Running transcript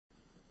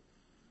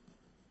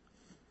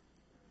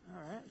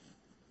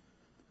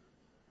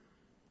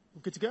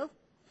Good to go?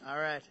 All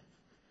right.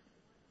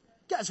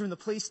 You guys are in the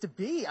place to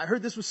be. I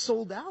heard this was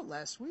sold out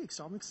last week,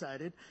 so I'm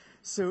excited.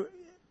 So,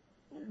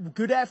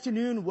 good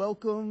afternoon.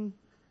 Welcome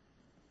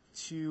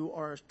to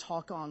our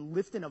talk on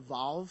Lift and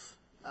Evolve,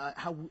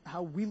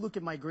 how we look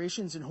at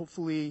migrations, and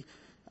hopefully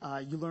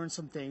you learn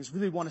some things.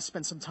 Really want to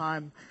spend some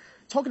time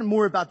talking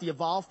more about the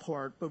Evolve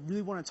part, but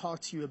really want to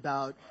talk to you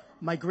about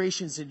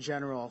migrations in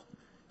general.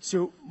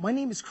 So my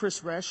name is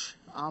Chris Resch.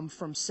 I'm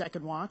from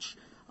Second Watch.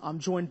 I'm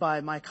joined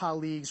by my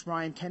colleagues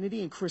Ryan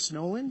Kennedy and Chris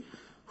Nolan,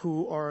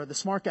 who are the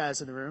smart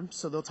guys in the room.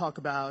 So they'll talk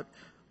about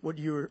what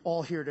you're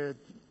all here to,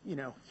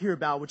 hear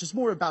about, which is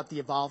more about the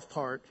Evolve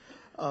part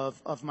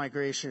of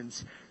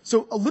migrations.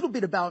 So a little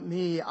bit about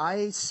me.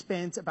 I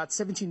spent about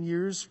 17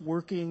 years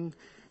working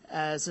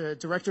as a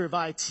director of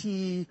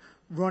IT,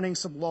 running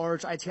some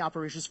large IT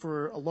operations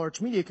for a large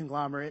media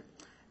conglomerate,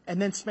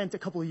 and then spent a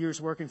couple of years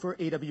working for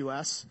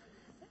AWS,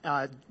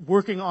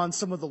 working on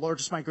some of the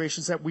largest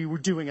migrations that we were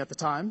doing at the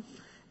time,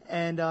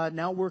 and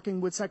now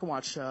working with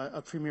SecondWatch,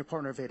 a premier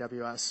partner of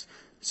AWS.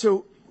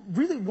 So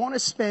really want to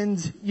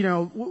spend,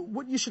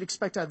 what you should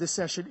expect out of this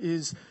session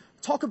is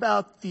talk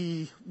about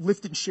the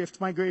lift and shift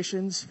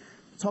migrations,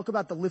 talk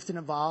about the lift and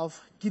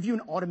evolve, give you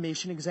an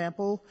automation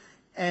example,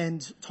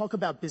 and talk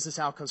about business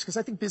outcomes, because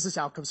I think business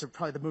outcomes are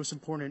probably the most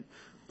important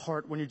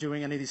part when you're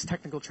doing any of these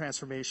technical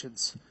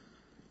transformations.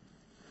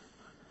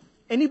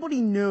 Anybody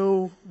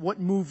know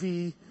what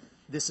movie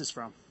this is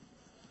from?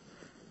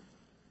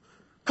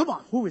 Come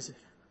on, who is it?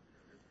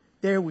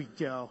 There we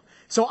go.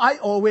 So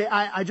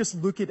I just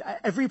look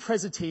at every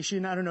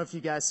presentation. I don't know if you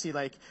guys see,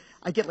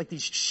 I get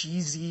these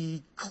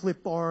cheesy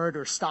clip art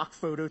or stock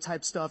photo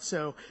type stuff.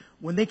 So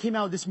when they came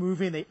out with this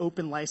movie and they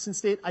open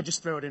licensed it, I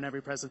just throw it in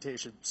every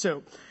presentation.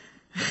 So,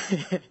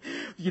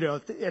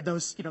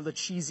 those, the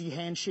cheesy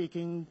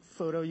handshaking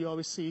photo you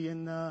always see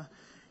in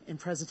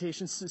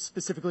presentations,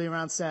 specifically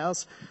around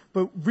sales.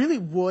 But really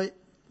what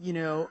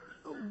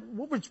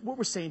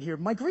we're saying here,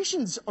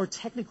 migrations are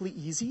technically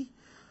easy,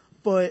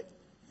 but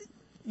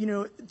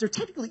they're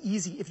technically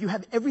easy if you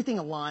have everything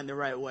aligned the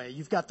right way.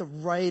 You've got the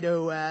right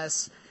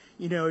OS,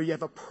 you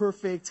have a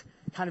perfect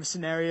kind of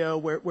scenario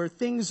where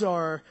things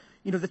are,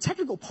 the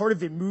technical part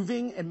of it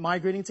moving and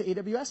migrating to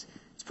AWS,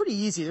 it's pretty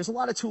easy. There's a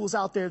lot of tools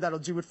out there that'll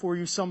do it for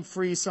you, some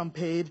free, some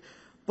paid,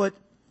 but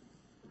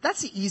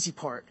that's the easy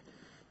part.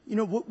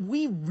 What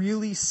we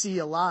really see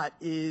a lot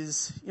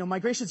is,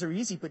 migrations are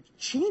easy, but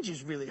change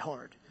is really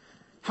hard.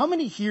 How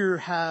many here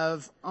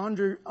have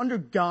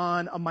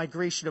undergone a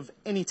migration of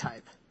any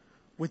type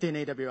within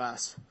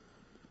AWS?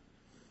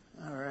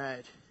 All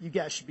right. You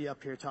guys should be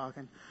up here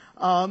talking.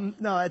 No,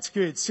 that's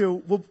good. So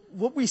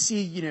what we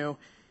see,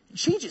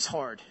 change is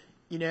hard,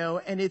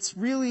 and it's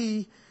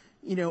really,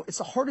 it's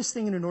the hardest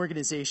thing in an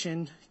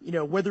organization,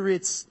 whether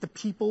it's the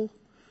people,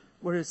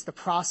 whether it's the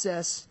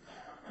process,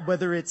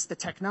 whether it's the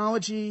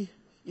technology.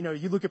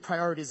 You look at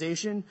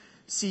prioritization.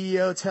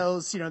 CEO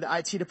tells, the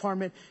IT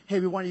department, hey,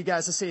 we want you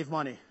guys to save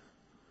money.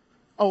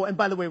 Oh, and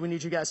by the way, we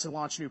need you guys to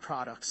launch new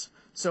products.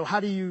 So how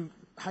do you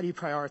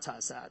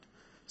prioritize that?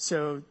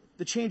 So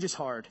the change is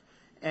hard.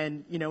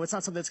 And, it's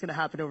not something that's going to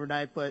happen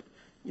overnight, but,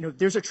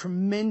 there's a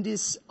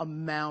tremendous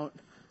amount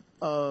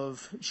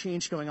of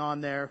change going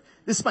on there.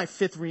 This is my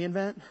 5th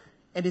reInvent,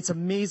 and it's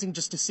amazing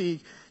just to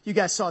see. You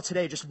guys saw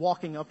today, just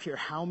walking up here,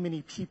 how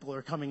many people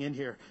are coming in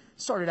here.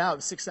 Started out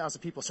with 6,000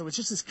 people. So it's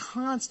just this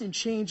constant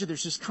change, and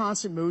there's just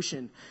constant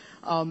motion.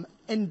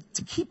 And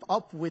to keep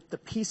up with the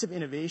pace of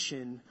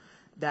innovation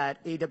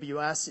that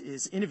AWS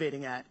is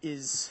innovating at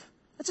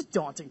that's a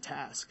daunting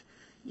task.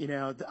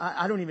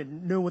 I don't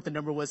even know what the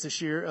number was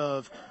this year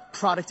of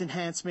product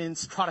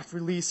enhancements, product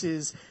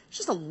releases. It's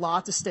just a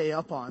lot to stay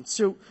up on.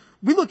 So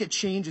we look at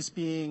change as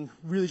being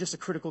really just a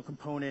critical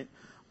component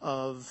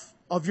of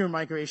your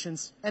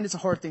migrations, and it's a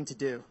hard thing to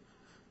do.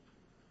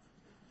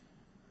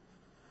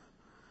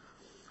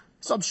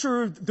 So I'm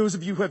sure those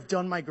of you who have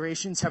done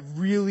migrations have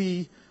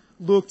really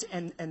looked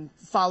and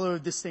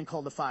followed this thing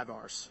called the 5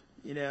 Rs.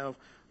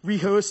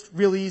 Rehost,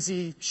 real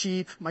easy,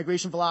 cheap,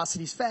 migration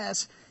velocity's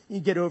fast, you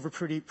get over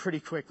pretty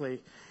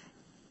quickly.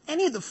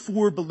 Any of the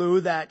 4 below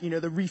that, the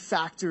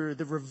refactor,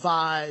 the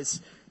revise,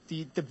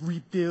 the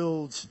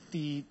rebuild,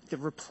 the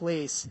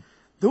replace,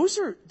 those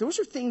are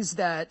things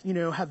that,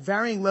 have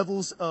varying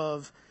levels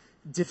of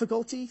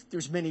difficulty.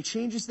 There's many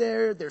changes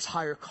there. There's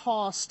higher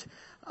cost.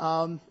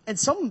 And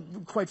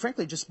some, quite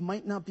frankly, just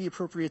might not be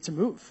appropriate to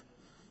move.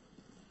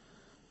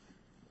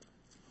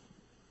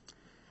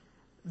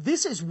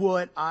 This is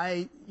what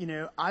I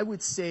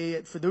would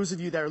say for those of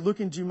you that are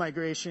looking to do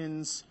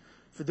migrations,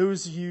 for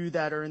those of you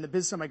that are in the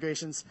business of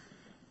migrations,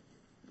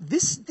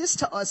 this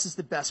to us is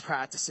the best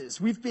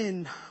practices. We've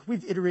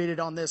iterated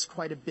on this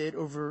quite a bit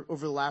over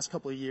the last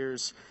couple of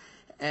years,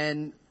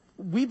 and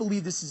we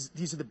believe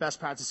these are the best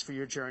practices for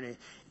your journey.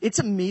 It's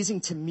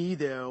amazing to me,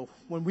 though,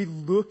 when we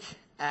look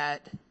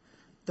at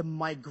the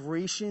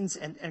migrations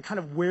and kind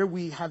of where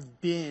we have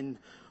been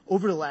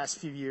over the last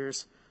few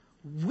years.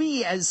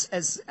 We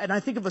and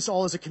I think of us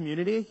all as a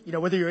community,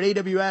 whether you're at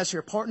AWS, you're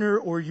a partner,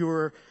 or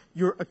you're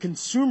a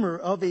consumer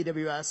of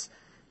AWS,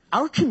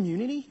 our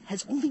community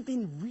has only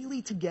been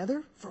really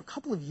together for a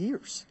couple of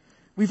years.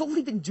 We've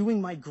only been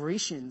doing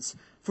migrations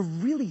for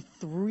really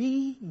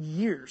 3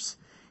 years.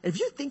 And if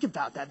you think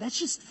about that, that's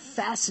just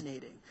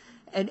fascinating.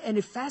 And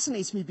it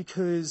fascinates me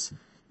because,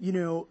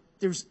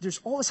 there's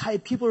all this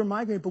hype, people are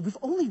migrating, but we've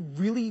only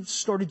really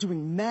started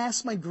doing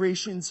mass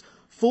migrations,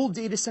 full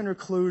data center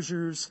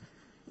closures,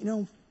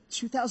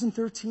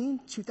 2013,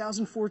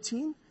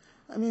 2014.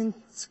 I mean,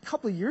 it's a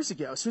couple of years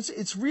ago. So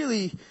it's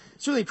really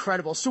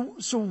incredible.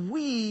 So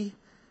we,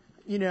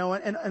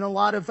 and a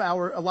lot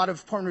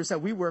of partners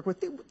that we work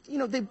with, they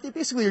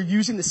basically are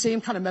using the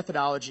same kind of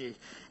methodology.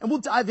 And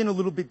we'll dive in a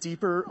little bit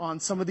deeper on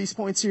some of these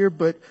points here.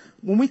 But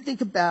when we think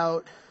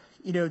about,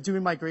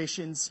 doing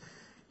migrations,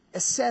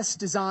 assess,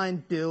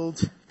 design,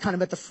 build, kind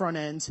of at the front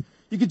end.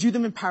 You could do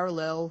them in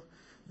parallel.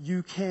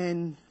 You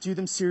can do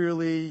them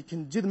serially. You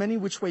can do them any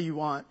which way you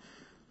want.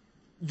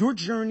 Your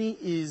journey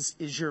is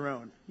your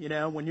own.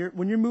 When you're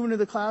moving to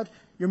the cloud,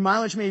 your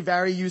mileage may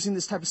vary using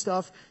this type of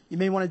stuff. You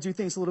may want to do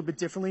things a little bit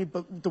differently.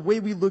 But the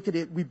way we look at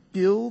it, we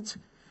build,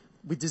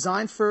 we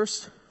design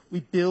first,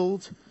 we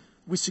build,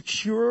 we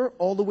secure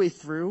all the way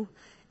through.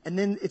 And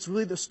then it's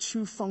really those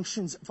two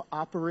functions of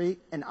operate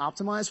and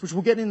optimize, which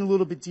we'll get in a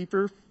little bit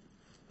deeper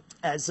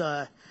as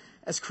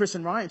Chris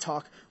and Ryan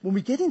talk. When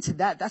we get into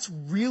that, that's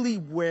really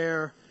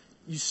where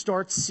you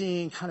start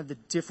seeing kind of the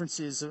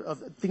differences of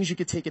things you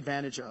could take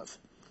advantage of.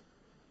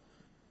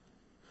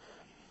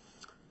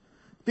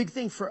 Big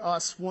thing for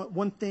us,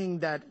 one thing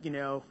that,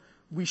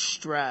 we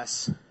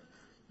stress,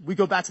 we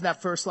go back to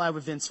that first slide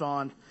with Vince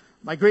Vaughn.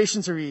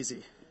 Migrations are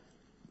easy.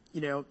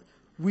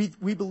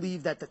 We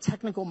believe that the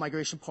technical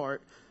migration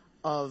part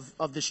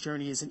of this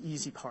journey is an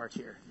easy part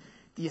here.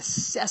 The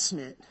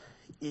assessment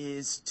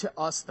is, to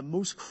us, the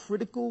most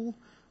critical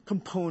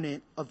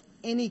component of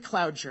any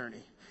cloud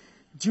journey.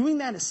 Doing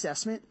that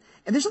assessment,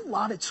 and there's a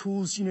lot of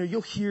tools,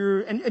 you'll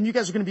hear, and you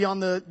guys are going to be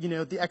on the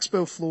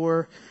expo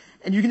floor,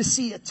 and you're going to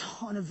see a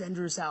ton of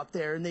vendors out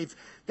there, and they've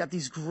got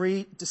these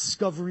great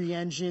discovery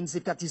engines.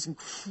 They've got these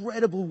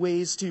incredible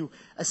ways to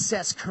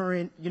assess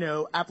current,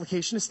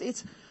 application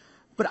estates.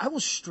 But I will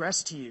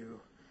stress to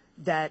you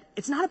that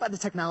it's not about the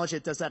technology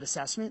that does that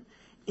assessment.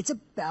 It's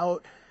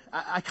about,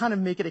 I kind of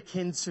make it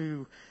akin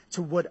to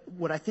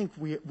what I think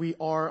we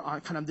are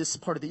on kind of this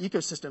part of the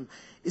ecosystem,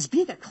 is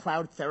being a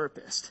cloud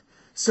therapist.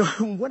 So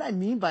what I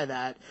mean by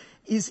that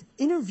is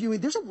interviewing.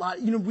 There's a lot,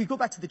 we go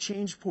back to the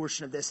change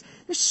portion of this.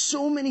 There's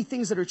so many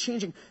things that are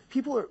changing.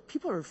 People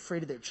are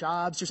afraid of their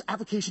jobs. There's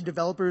application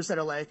developers that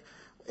are like,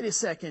 wait a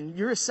second,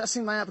 you're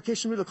assessing my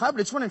application with the cloud,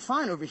 but it's running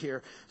fine over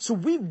here. So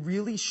we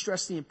really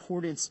stress the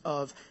importance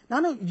of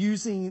not only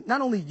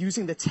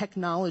using the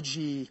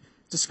technology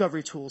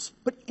discovery tools,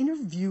 but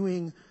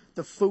interviewing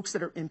the folks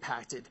that are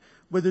impacted,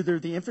 whether they're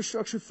the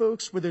infrastructure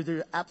folks, whether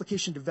they're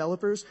application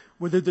developers,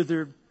 whether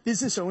they're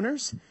business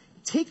owners.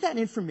 Take that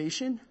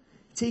information,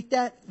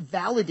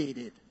 validate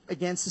it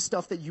against the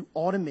stuff that you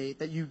automate,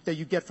 that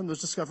you get from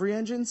those discovery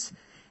engines,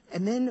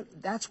 and then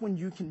that's when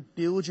you can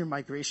build your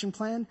migration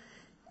plan.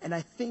 And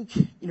I think,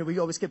 we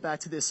always get back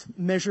to this: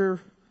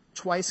 measure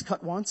twice,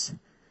 cut once.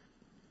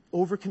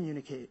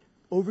 Over-communicate.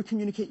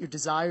 Over-communicate your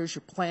desires,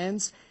 your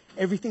plans,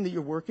 everything that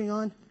you're working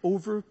on.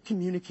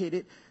 Over-communicate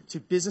it to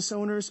business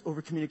owners.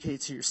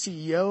 Over-communicate to your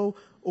CEO.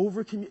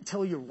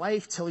 Tell your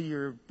wife, tell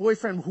your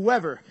boyfriend,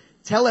 whoever.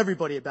 Tell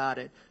everybody about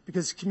it,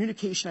 because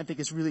communication, I think,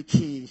 is really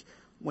key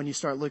when you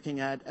start looking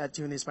at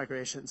doing these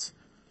migrations.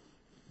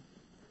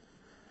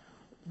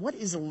 What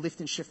is a lift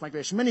and shift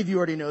migration? Many of you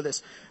already know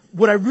this.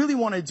 What I really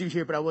want to do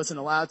here, but I wasn't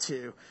allowed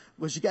to,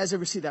 was, you guys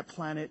ever see that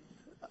Planet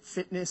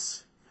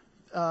Fitness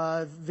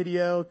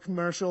video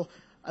commercial?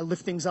 I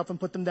lift things up and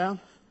put them down.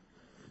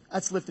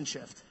 That's lift and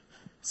shift.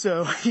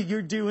 So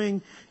you're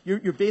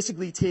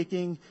basically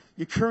taking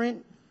your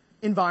current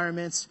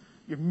environments,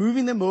 you're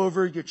moving them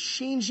over, you're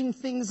changing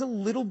things a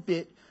little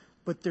bit,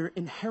 but they're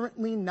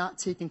inherently not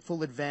taking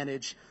full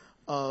advantage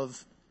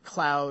of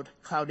cloud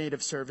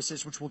native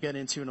services, which we'll get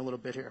into in a little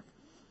bit here.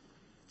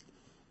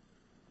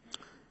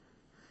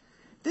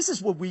 This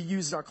is what we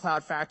use as our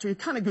cloud factory. It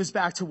kind of goes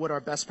back to what our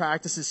best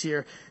practices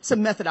here. It's a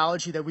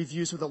methodology that we've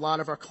used with a lot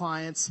of our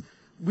clients.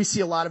 We see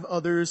a lot of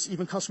others,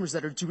 even customers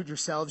that are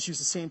do-it-yourselves, use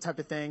the same type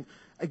of thing.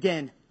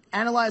 Again,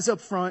 analyze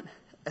up front,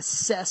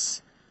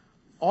 assess,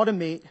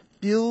 automate,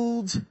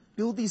 build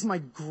these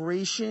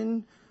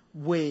migration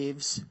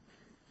waves.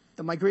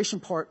 The migration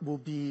part will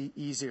be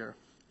easier.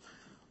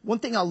 One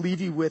thing I'll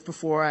leave you with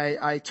before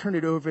I turn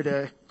it over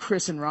to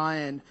Chris and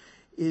Ryan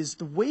is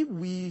the way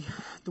we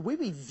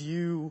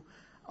view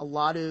a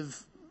lot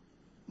of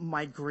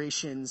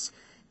migrations.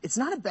 It's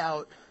not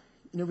about,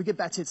 we get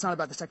back to it's not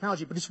about the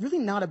technology, but it's really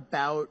not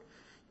about,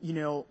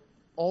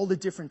 all the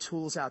different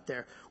tools out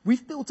there.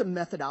 We've built a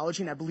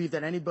methodology, and I believe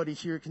that anybody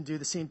here can do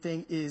the same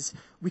thing, is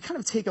we kind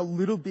of take a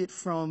little bit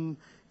from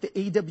the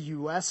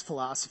AWS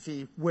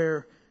philosophy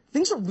where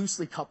things are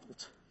loosely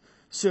coupled.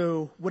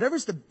 So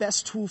whatever's the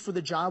best tool for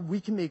the job,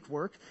 we can make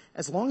work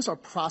as long as our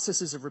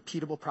process is a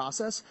repeatable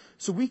process.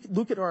 So we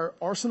look at our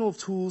arsenal of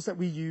tools that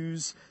we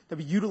use, that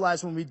we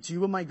utilize when we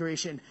do a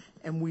migration,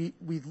 and we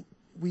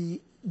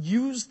we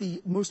use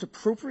the most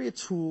appropriate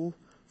tool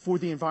for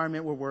the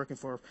environment we're working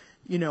for.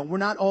 We're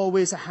not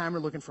always a hammer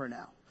looking for a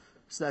nail.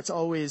 So that's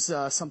always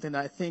something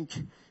that I think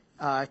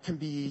can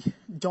be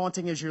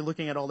daunting as you're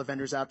looking at all the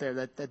vendors out there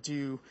that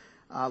do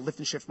lift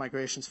and shift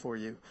migrations for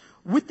you.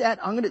 With that,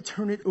 I'm going to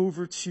turn it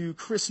over to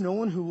Chris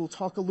Nolan, who will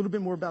talk a little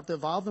bit more about the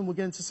Evolve, and we'll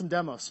get into some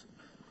demos.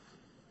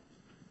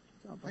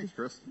 Thanks,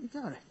 Chris. You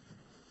got it.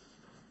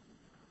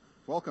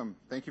 Welcome.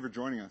 Thank you for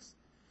joining us.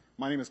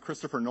 My name is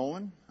Christopher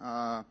Nolan,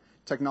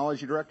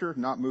 technology director,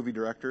 not movie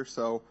director.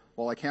 So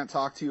while I can't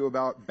talk to you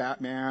about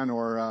Batman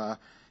or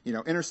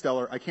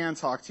Interstellar, I can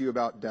talk to you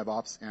about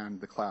DevOps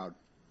and the cloud.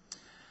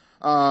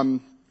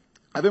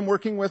 I've been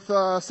working with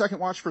Second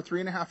Watch for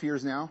 3.5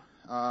 years now.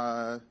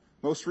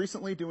 Most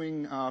recently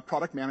doing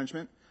product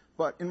management,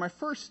 but in my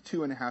first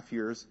 2.5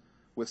 years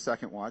with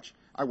Second Watch,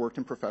 I worked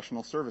in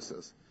professional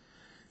services.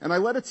 And I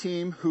led a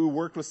team who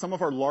worked with some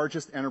of our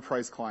largest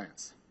enterprise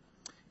clients.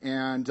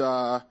 And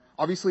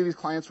obviously these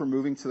clients were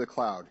moving to the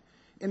cloud.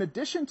 In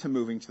addition to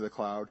moving to the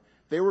cloud,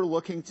 they were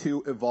looking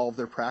to evolve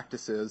their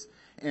practices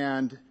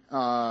and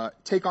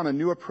take on a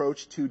new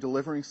approach to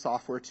delivering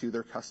software to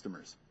their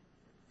customers.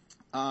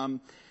 And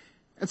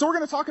so we're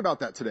going to talk about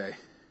that today.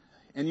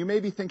 And you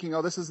may be thinking,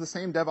 oh, this is the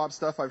same DevOps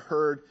stuff I've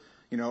heard,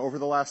 over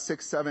the last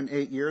 6, 7,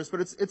 8 years,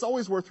 but it's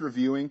always worth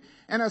reviewing.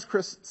 And as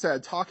Chris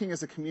said, talking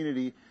as a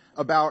community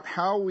about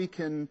how we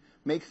can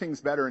make things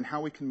better and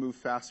how we can move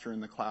faster in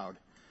the cloud.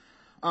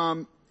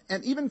 And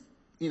even,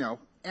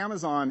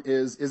 Amazon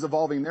is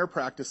evolving their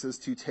practices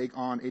to take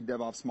on a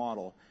DevOps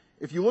model.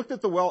 If you looked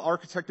at the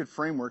well-architected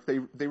framework,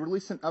 they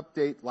released an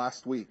update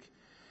last week.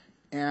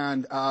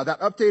 And that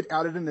update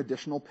added an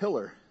additional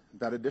pillar.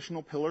 That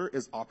additional pillar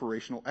is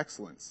operational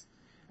excellence.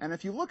 And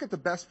if you look at the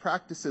best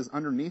practices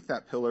underneath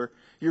that pillar,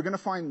 you're going to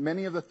find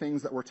many of the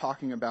things that we're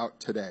talking about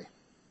today.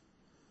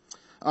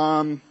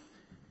 A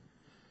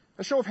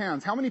show of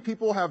hands, how many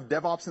people have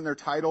DevOps in their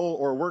title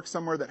or work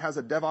somewhere that has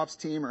a DevOps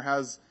team or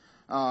has,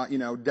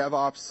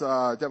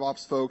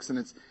 DevOps folks, and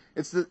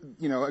it's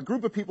a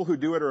group of people who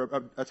do it or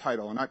a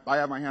title, and I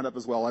have my hand up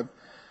as well.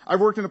 I've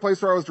worked in a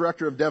place where I was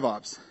director of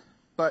DevOps,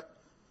 but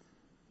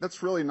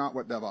that's really not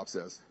what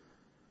DevOps is.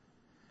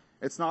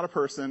 It's not a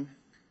person.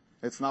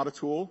 It's not a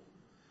tool.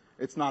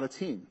 It's not a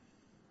team.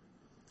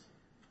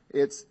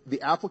 It's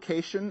the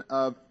application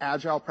of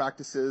agile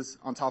practices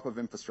on top of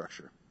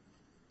infrastructure.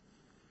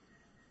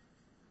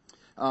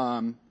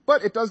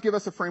 But it does give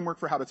us a framework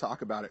for how to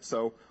talk about it,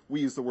 so we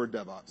use the word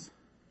DevOps.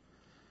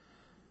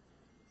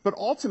 But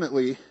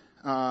ultimately,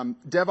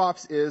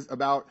 DevOps is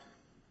about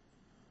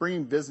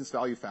bringing business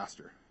value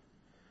faster.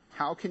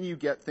 How can you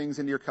get things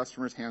into your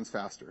customers' hands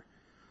faster?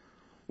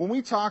 When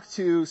we talk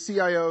to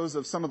CIOs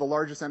of some of the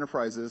largest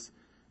enterprises,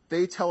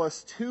 they tell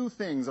us two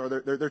things, or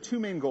their two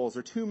main goals,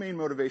 or two main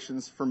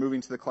motivations for moving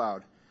to the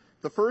cloud.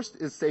 The first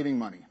is saving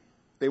money.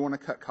 They want to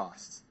cut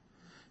costs.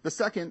 The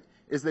second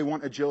is they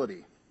want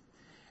agility.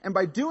 And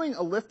by doing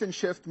a lift and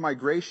shift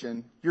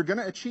migration, you're going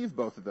to achieve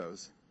both of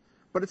those.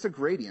 But it's a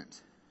gradient.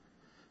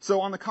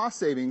 So on the cost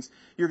savings,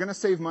 you're going to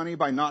save money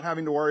by not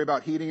having to worry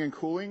about heating and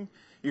cooling.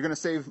 You're going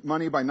to save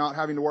money by not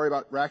having to worry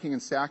about racking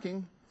and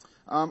stacking.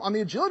 On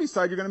the agility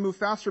side, you're going to move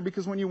faster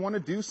because when you want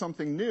to do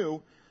something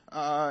new,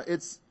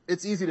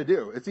 it's easy to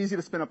do. It's easy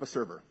to spin up a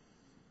server.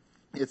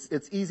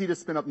 It's easy to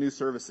spin up new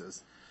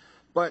services.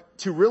 But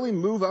to really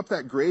move up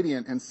that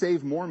gradient and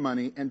save more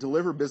money and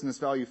deliver business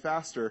value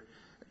faster,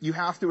 you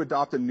have to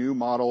adopt a new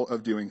model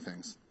of doing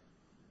things.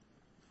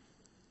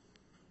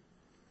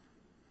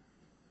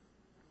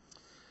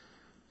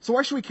 So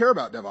why should we care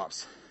about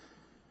DevOps?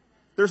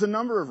 There's a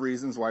number of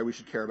reasons why we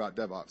should care about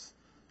DevOps.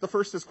 The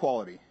first is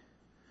quality.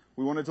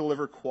 We want to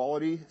deliver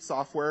quality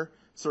software,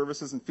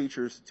 services, and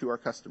features to our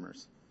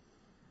customers.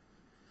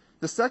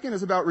 The second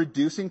is about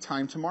reducing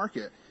time to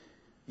market.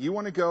 You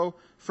want to go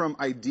from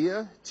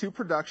idea to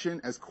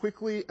production as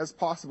quickly as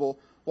possible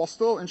while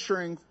still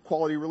ensuring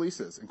quality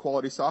releases and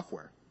quality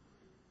software.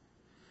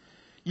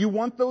 You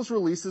want those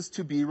releases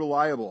to be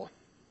reliable.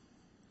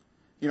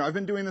 I've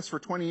been doing this for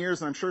 20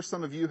 years, and I'm sure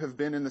some of you have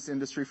been in this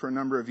industry for a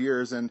number of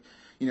years. And,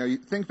 you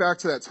think back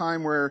to that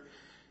time where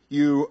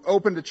you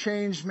opened a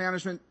change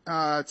management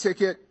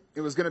ticket.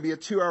 It was going to be a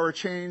 2-hour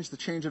change. The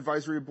change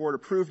advisory board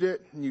approved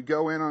it. And you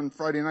go in on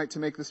Friday night to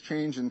make this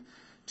change, and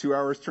 2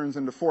 hours turns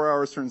into 4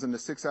 hours, turns into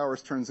 6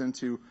 hours, turns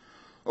into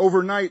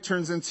overnight,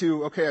 turns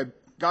into, okay, I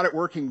got it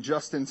working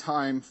just in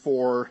time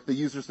for the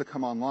users to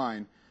come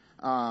online.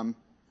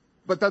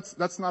 But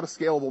that's not a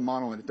scalable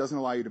model, and it doesn't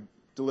allow you to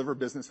deliver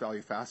business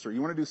value faster.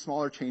 You want to do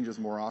smaller changes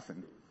more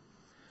often.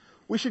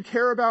 We should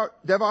care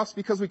about DevOps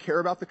because we care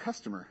about the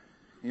customer.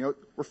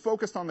 We're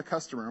focused on the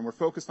customer, and we're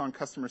focused on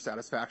customer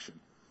satisfaction.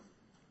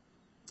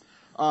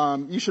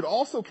 You should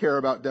also care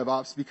about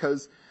DevOps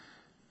because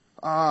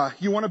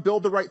you want to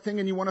build the right thing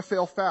and you want to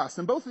fail fast.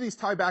 And both of these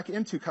tie back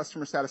into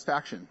customer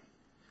satisfaction.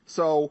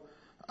 So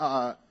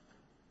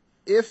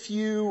if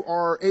you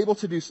are able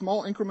to do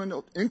small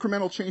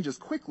incremental changes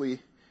quickly,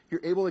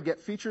 you're able to get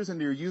features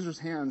into your users'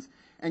 hands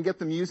and get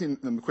them using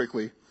them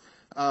quickly.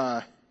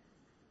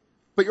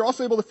 But But you're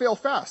also able to fail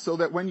fast so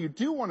that when you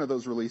do one of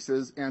those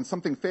releases and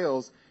something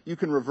fails, you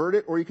can revert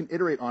it or you can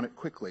iterate on it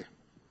quickly.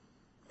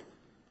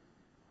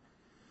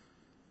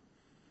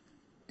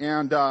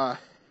 And the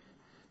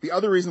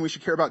other reason we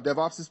should care about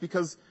DevOps is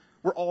because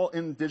we're all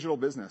in digital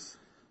business.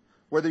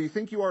 Whether you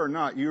think you are or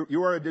not,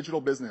 you are a digital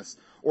business,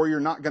 or you're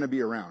not going to be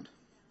around.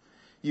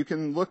 You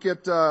can look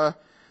at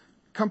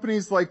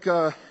companies like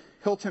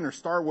Hilton or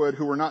Starwood,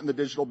 who were not in the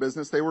digital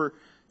business. They were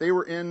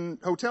in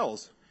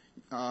hotels,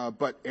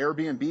 but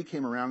Airbnb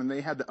came around and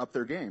they had to up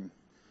their game.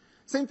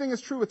 Same thing is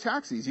true with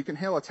taxis. You can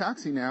hail a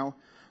taxi now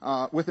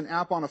with an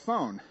app on a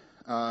phone.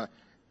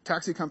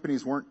 Taxi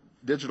companies weren't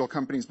digital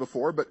companies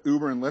before, but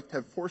Uber and Lyft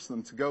have forced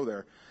them to go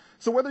there.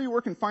 So whether you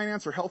work in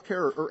finance or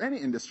healthcare or any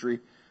industry,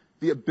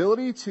 the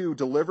ability to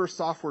deliver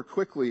software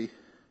quickly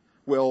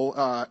will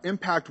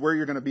impact where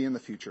you're going to be in the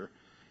future.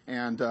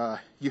 And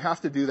you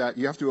have to do that.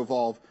 You have to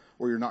evolve,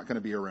 or you're not going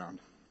to be around.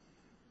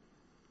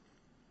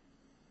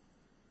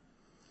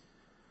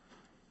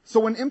 So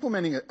when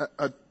implementing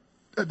a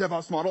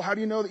DevOps model, how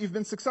do you know that you've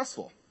been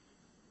successful?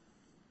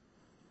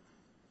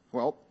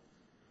 Well,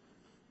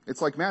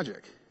 it's like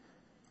magic.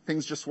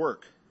 Things just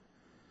work.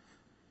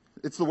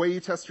 It's the way you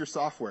test your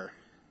software.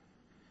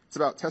 It's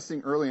about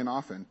testing early and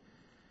often.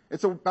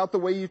 It's about the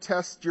way you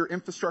test your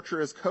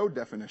infrastructure as code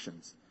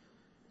definitions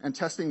and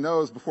testing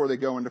those before they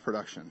go into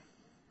production.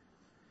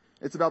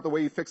 It's about the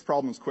way you fix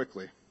problems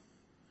quickly.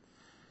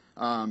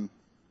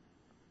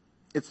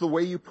 It's the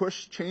way you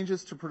push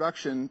changes to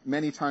production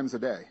many times a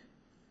day.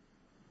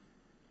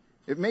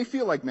 It may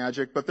feel like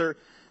magic, but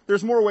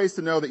there's more ways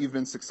to know that you've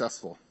been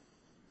successful.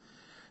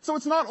 So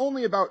it's not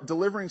only about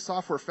delivering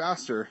software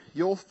faster.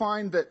 You'll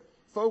find that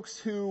folks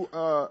who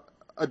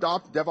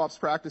adopt DevOps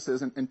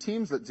practices and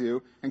teams that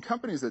do and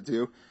companies that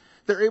do,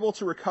 they're able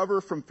to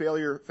recover from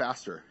failure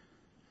faster.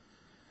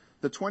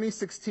 The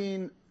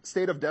 2016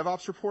 State of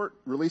DevOps report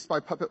released by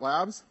Puppet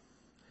Labs,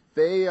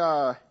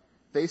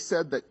 they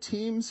said that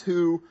teams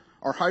who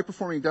are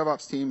high-performing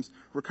DevOps teams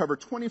recover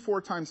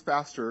 24 times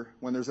faster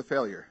when there's a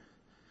failure.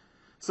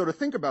 So to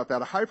think about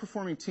that, a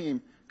high-performing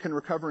team can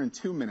recover in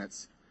 2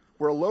 minutes,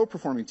 where a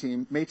low-performing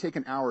team may take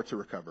an hour to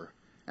recover.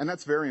 And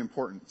that's very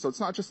important. So it's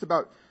not just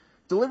about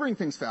delivering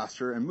things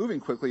faster and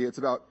moving quickly. It's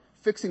about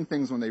fixing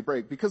things when they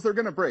break, because they're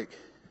going to break.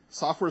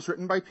 Software is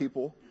written by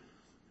people,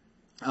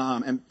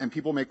 and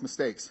people make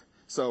mistakes.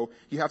 So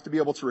you have to be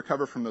able to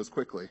recover from those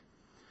quickly.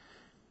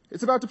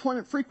 It's about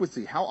deployment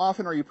frequency. How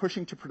often are you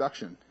pushing to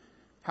production?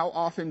 How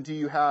often do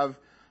you have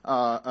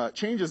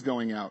changes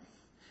going out?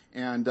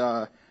 And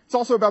it's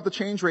also about the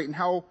change rate and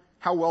how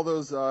well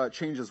those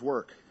changes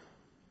work.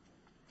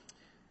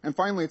 And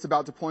finally, it's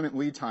about deployment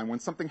lead time. When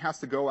something has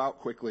to go out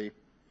quickly,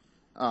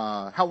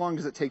 how long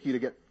does it take you to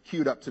get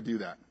queued up to do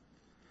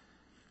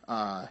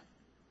that?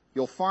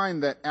 You'll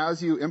find that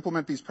as you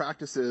implement these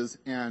practices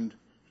and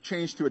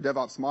change to a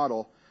DevOps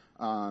model,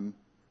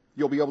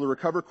 you'll be able to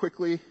recover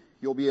quickly.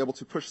 You'll be able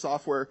to push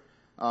software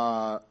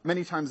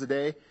many times a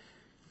day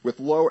with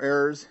low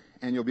errors,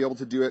 and you'll be able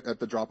to do it at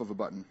the drop of a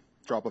button,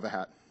 drop of a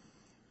hat.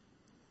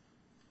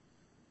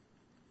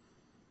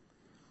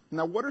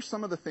 Now, what are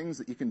some of the things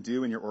that you can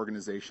do in your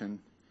organization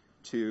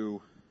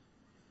to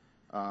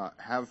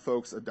have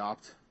folks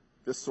adopt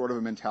this sort of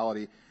a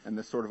mentality and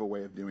this sort of a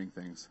way of doing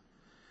things?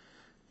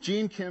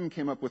 Gene Kim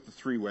came up with the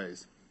 3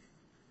 ways.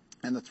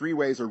 And the 3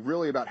 ways are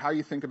really about how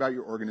you think about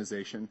your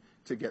organization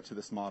to get to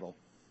this model.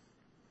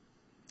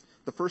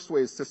 The first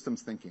way is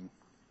systems thinking.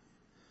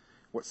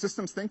 What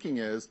systems thinking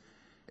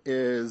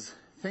is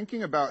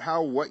thinking about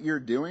how what you're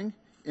doing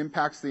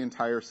impacts the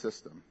entire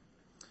system.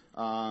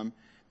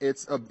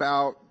 It's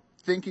about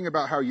thinking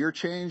about how your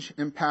change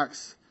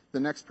impacts the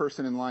next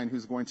person in line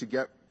who's going to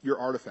get your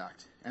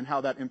artifact and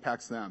how that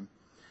impacts them.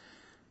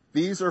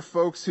 These are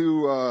folks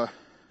who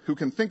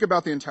can think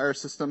about the entire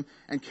system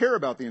and care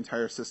about the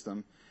entire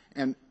system.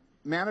 And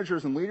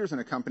managers and leaders in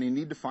a company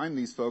need to find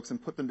these folks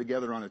and put them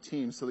together on a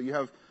team so that you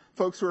have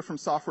folks who are from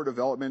software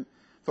development,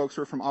 folks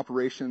who are from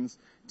operations,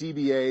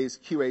 DBAs,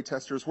 QA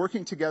testers,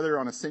 working together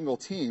on a single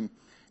team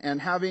and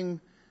having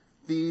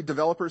the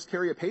developers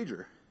carry a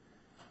pager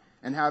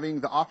and having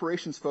the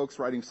operations folks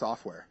writing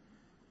software.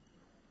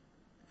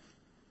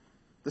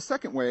 The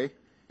second way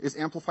is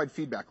amplified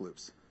feedback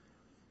loops.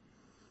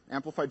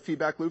 Amplified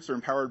feedback loops are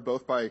empowered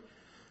both by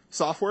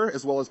software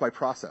as well as by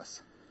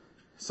process.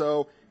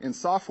 So in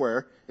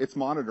software, it's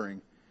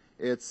monitoring.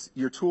 It's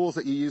your tools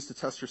that you use to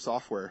test your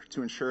software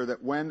to ensure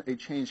that when a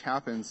change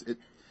happens,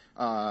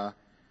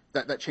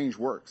 that change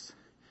works.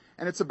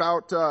 And it's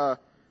about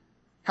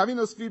having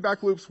those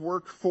feedback loops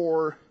work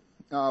for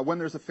when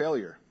there's a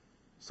failure.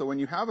 So when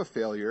you have a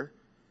failure,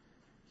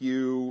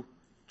 you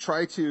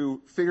try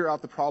to figure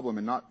out the problem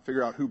and not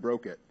figure out who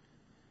broke it.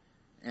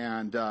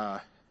 And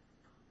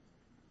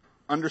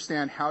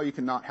understand how you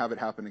can not have it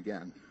happen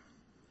again.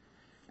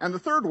 And the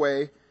third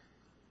way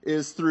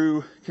is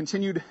through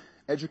continued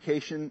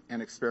education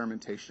and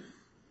experimentation.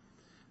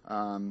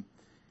 And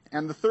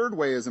the third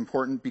way is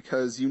important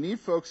because you need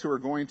folks who are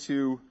going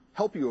to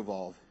help you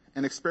evolve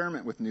and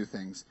experiment with new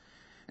things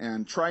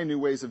and try new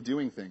ways of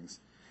doing things.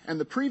 And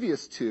the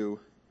previous 2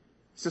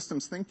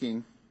 systems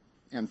thinking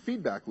and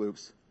feedback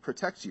loops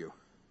protect you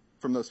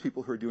from those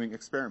people who are doing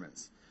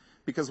experiments.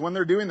 Because when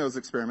they're doing those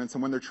experiments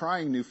and when they're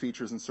trying new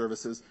features and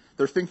services,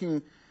 they're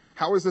thinking,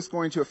 how is this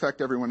going to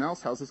affect everyone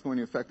else? How is this going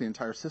to affect the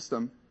entire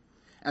system?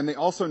 And they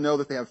also know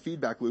that they have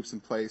feedback loops in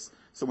place,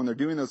 so when they're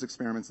doing those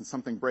experiments and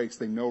something breaks,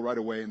 they know right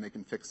away and they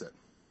can fix it.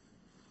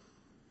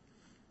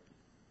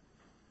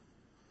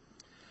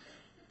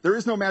 There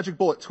is no magic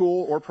bullet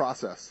tool or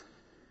process.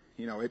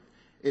 It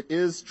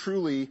is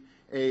truly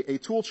a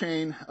tool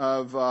chain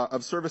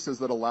of services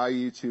that allow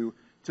you to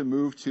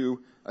move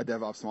to a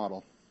DevOps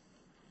model.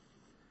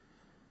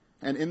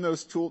 And in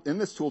this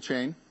tool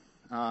chain,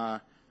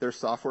 there's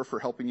software for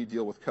helping you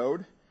deal with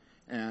code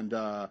and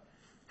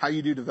how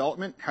you do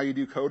development, how you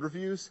do code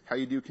reviews, how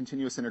you do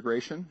continuous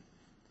integration.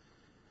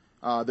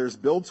 There's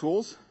build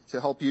tools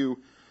to help you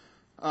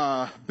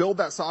build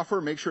that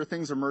software, make sure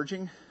things are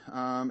merging,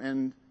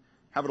 and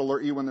have it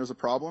alert you when there's a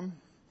problem.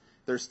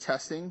 There's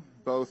testing,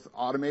 both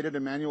automated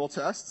and manual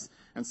tests,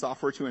 and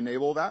software to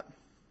enable that.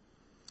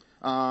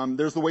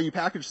 There's the way you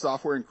package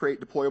software and create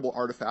deployable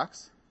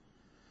artifacts.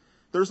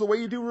 There's the way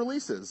you do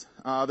releases,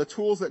 the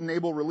tools that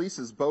enable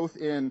releases, both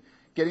in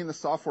getting the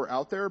software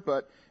out there,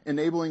 but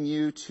enabling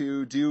you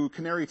to do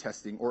canary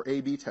testing or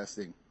A/B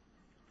testing.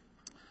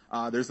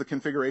 There's the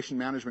configuration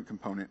management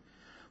component,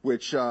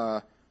 which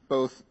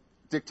both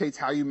dictates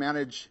how you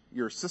manage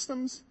your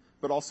systems,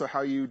 but also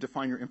how you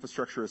define your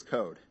infrastructure as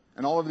code.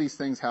 And all of these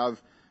things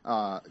have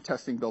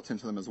testing built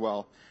into them as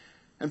well.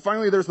 And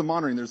finally, there's the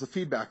monitoring. There's the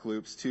feedback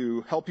loops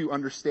to help you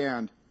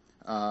understand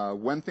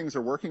when things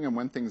are working and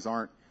when things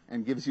aren't,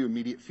 and gives you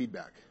immediate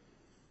feedback.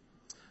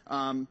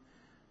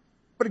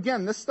 But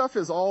again, this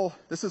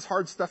is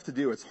hard stuff to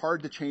do. It's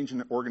hard to change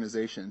an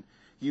organization.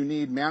 You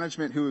need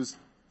management whose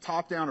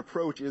top-down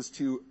approach is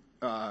to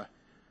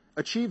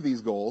achieve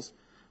these goals.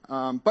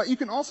 But you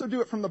can also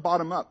do it from the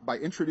bottom up by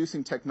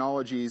introducing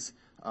technologies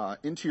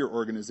into your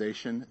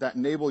organization that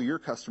enable your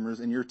customers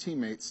and your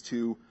teammates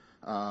to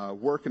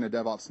work in a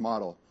DevOps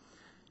model.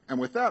 And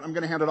with that, I'm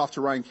going to hand it off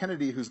to Ryan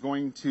Kennedy, who's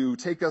going to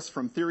take us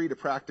from theory to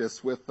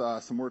practice with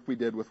some work we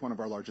did with one of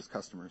our largest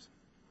customers.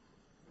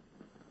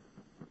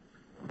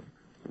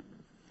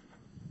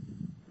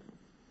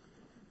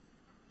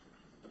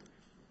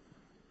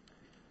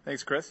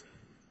 Thanks, Chris.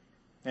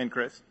 And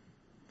Chris.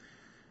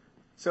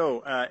 So,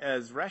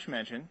 as Resh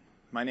mentioned,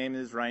 my name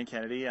is Ryan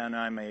Kennedy, and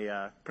I'm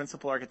a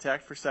principal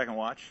architect for Second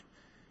Watch,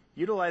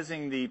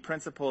 utilizing the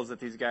principles that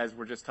these guys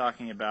were just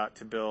talking about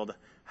to build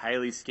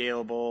highly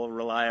scalable,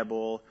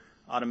 reliable,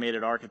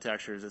 automated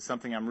architectures is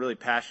something I'm really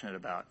passionate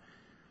about.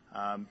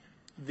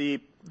 The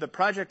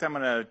project I'm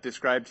going to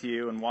describe to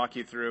you and walk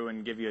you through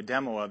and give you a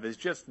demo of is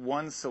just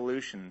one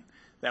solution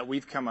that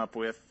we've come up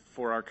with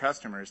for our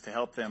customers to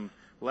help them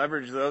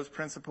leverage those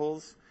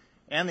principles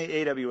and the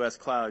AWS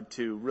cloud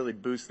to really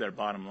boost their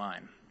bottom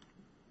line.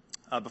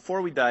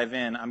 Before we dive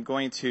in, I'm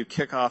going to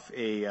kick off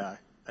a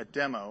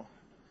demo.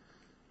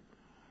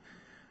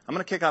 I'm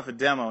going to kick off a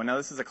demo. Now,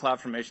 this is a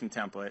CloudFormation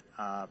template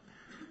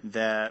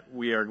that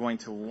we are going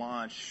to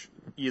launch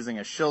using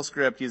a shell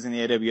script, using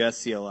the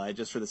AWS CLI,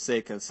 just for the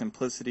sake of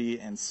simplicity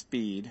and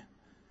speed.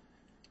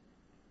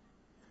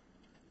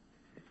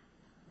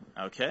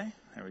 Okay,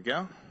 there we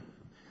go.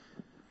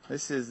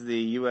 This is the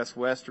US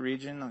West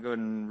region. I'll go ahead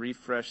and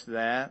refresh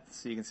that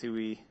so you can see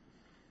we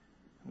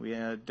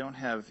don't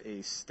have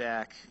a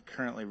stack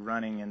currently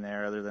running in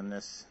there other than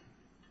this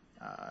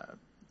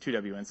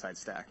 2W Insight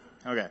stack.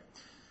 Okay,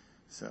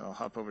 so I'll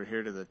hop over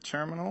here to the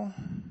terminal.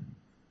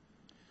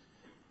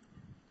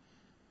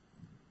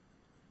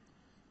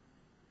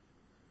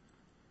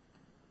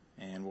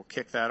 And we'll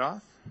kick that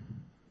off.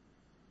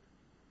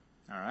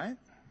 All right,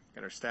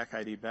 got our stack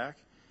ID back.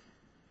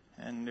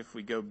 And if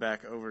we go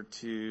back over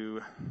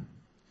to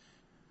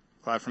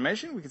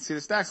CloudFormation, we can see the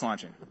stacks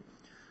launching.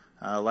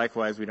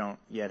 Likewise, we don't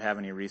yet have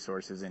any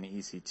resources in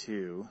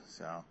EC2,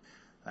 so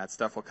that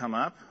stuff will come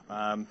up.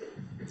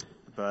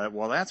 But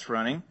while that's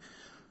running,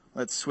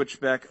 let's switch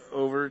back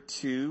over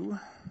to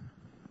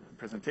the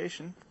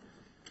presentation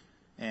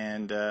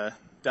and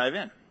dive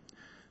in.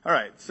 All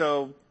right,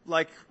 so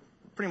like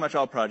pretty much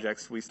all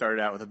projects, we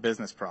started out with a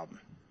business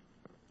problem.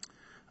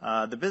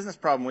 The business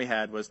problem we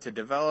had was to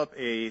develop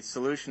a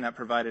solution that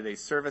provided a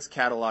service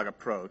catalog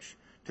approach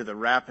to the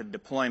rapid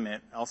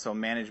deployment, also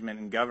management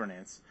and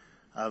governance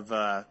of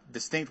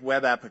distinct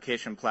web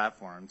application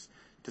platforms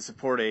to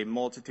support a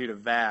multitude of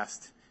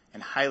vast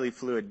and highly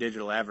fluid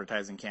digital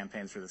advertising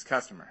campaigns for this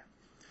customer.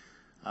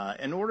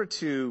 In order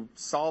to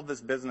solve this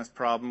business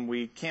problem,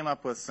 we came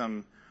up with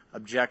some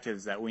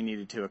objectives that we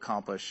needed to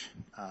accomplish.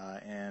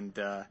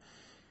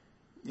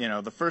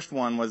 The first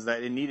one was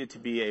that it needed to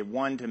be a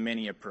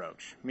one-to-many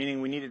approach,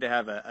 meaning we needed to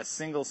have a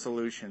single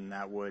solution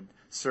that would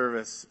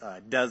service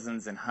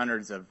dozens and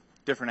hundreds of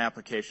different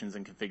applications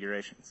and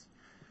configurations.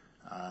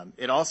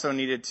 It also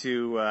needed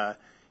to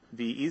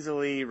be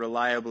easily,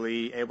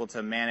 reliably able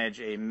to manage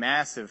a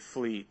massive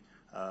fleet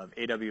of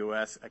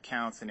AWS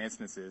accounts and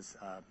instances,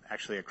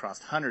 actually across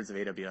hundreds of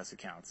AWS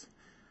accounts.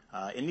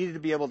 It needed to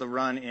be able to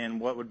run in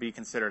what would be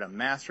considered a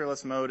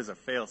masterless mode as a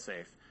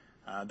fail-safe,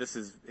 This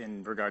is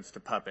in regards to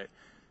Puppet,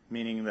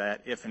 meaning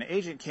that if an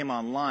agent came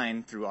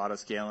online through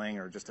auto-scaling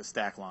or just a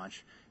stack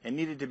launch, it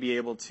needed to be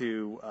able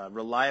to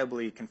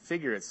reliably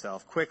configure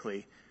itself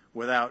quickly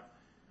without,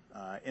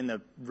 in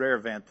the rare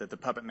event that the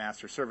Puppet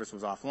master service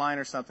was offline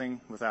or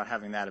something, without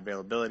having that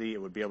availability,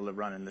 it would be able to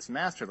run in this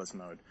masterless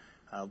mode.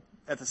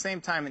 At the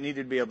same time, it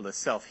needed to be able to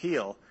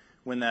self-heal.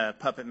 When the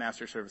Puppet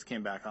master service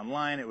came back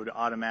online, it would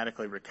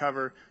automatically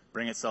recover,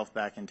 bring itself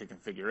back into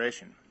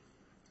configuration.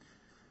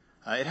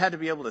 It had to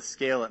be able to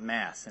scale at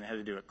mass, and it had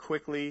to do it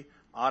quickly,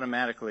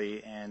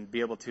 automatically, and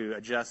be able to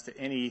adjust to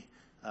any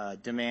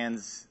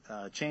demands,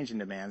 change in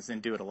demands,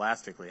 and do it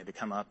elastically. It had to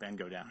come up and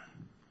go down.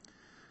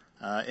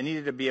 It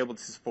needed to be able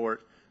to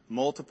support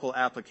multiple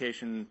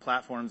application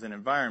platforms and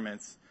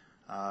environments.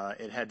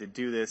 It had to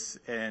do this,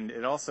 and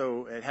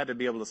it had to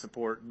be able to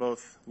support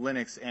both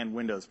Linux and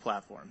Windows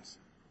platforms.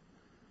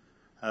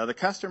 The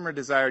customer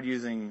desired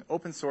using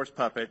open source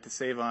Puppet to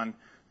save on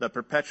the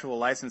perpetual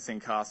licensing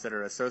costs that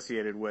are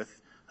associated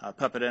with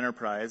Puppet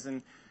Enterprise,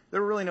 and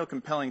there were really no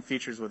compelling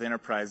features with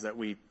Enterprise that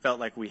we felt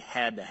like we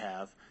had to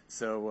have,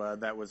 so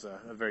that was a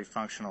very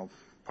functional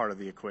part of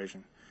the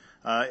equation.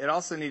 It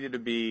also needed to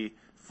be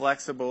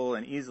flexible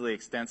and easily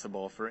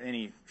extensible for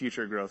any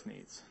future growth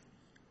needs.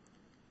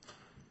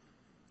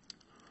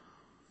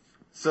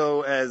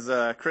 So as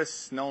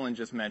Chris Nolan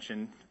just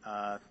mentioned,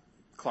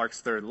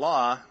 Clarke's third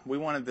law, we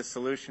wanted the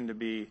solution to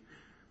be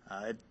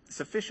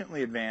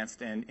sufficiently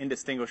advanced and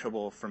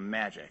indistinguishable from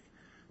magic.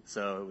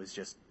 So it was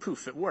just,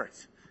 poof, it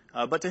worked.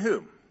 But to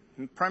whom?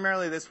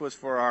 Primarily this was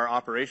for our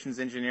operations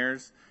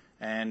engineers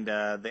and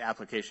the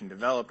application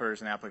developers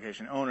and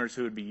application owners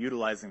who would be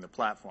utilizing the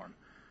platform.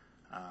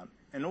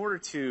 In order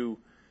to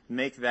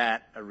make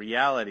that a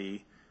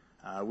reality,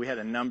 we had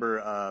a number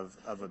of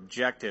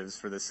objectives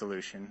for this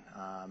solution,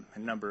 a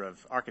number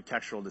of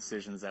architectural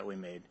decisions that we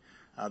made.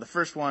 The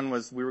first one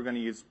was we were going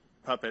to use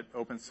Puppet,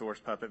 open source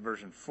Puppet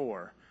version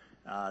 4.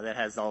 That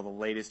has all the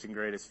latest and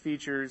greatest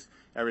features,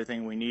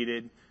 everything we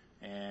needed,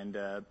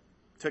 and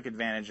took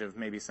advantage of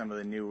maybe some of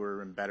the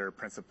newer and better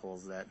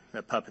principles that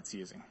Puppet's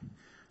using.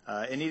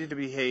 It needed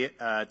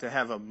to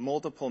have a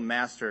multiple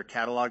master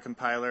catalog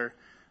compiler,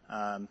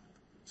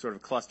 sort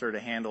of cluster to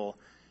handle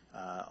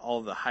all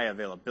of the high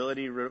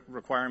availability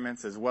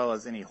requirements as well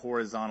as any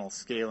horizontal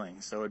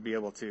scaling. So it would be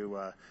able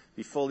to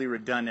be fully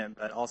redundant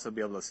but also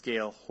be able to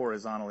scale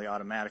horizontally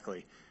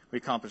automatically. We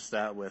accomplished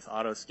that with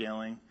auto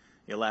scaling,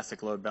 the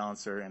Elastic Load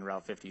Balancer, and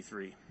Route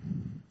 53.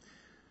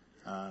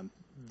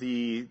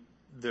 The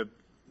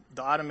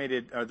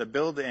automated or the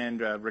build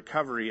and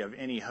recovery of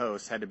any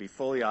host had to be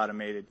fully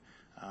automated.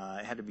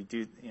 It had to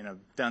be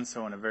done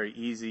so in a very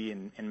easy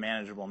and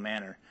manageable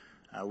manner.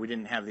 We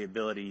didn't have the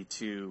ability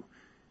to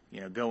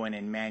go in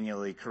and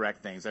manually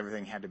correct things.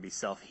 Everything had to be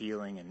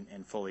self-healing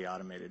and fully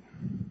automated.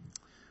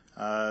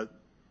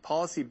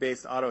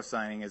 Policy-based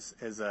auto-signing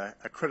is a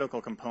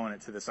critical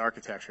component to this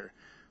architecture.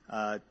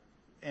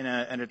 In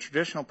a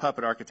traditional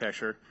Puppet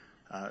architecture,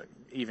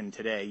 even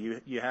today,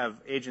 you have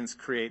agents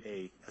create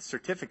a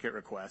certificate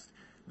request.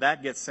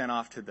 That gets sent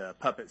off to the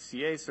Puppet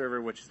CA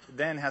server, which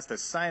then has to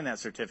sign that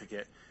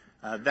certificate.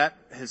 That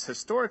has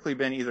historically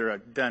been either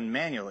done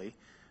manually,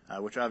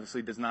 which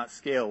obviously does not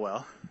scale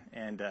well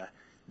and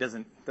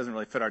doesn't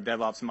really fit our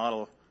DevOps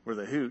model worth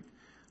a hoot,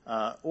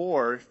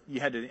 or you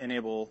had to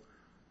enable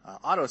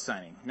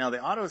auto-signing. Now,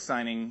 the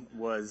auto-signing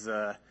was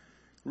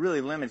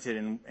really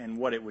limited in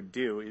what it would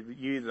do.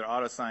 You either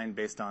auto-sign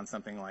based on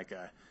something like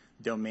a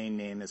domain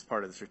name as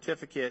part of the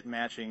certificate,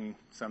 matching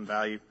some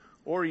value,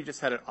 or you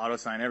just had it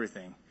auto-sign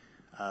everything,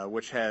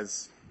 which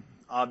has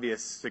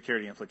obvious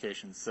security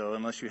implications. So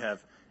unless you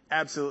have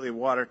absolutely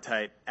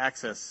watertight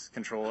access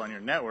control on your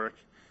network,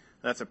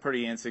 that's a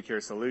pretty insecure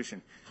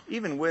solution.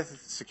 Even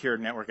with secure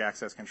network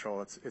access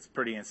control, it's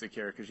pretty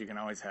insecure because you can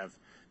always have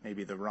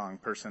maybe the wrong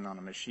person on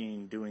a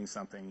machine doing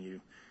something you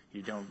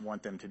don't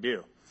want them to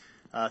do.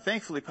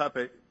 Thankfully,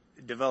 Puppet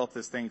developed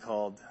this thing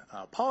called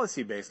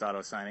policy-based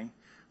auto-signing,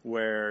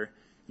 where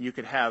you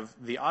could have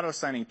the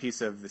auto-signing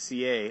piece of the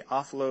CA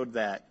offload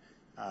that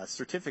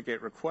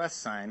certificate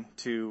request sign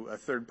to a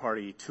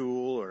third-party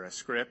tool or a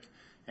script,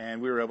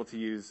 and we were able to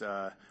use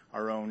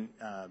our own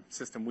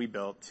system we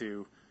built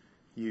to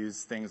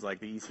use things like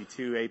the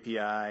EC2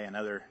 API and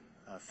other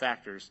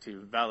factors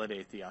to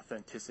validate the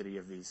authenticity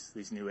of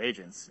these new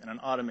agents in an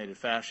automated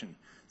fashion,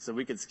 so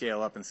we could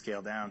scale up and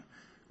scale down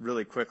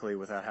really quickly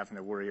without having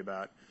to worry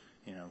about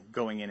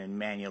going in and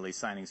manually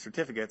signing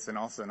certificates, and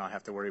also not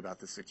have to worry about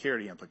the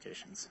security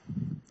implications.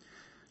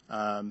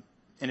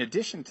 In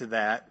addition to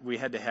that, we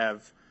had to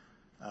have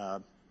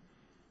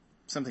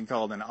something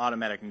called an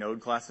automatic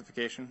node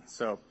classification.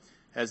 So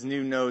as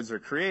new nodes are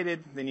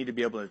created, they need to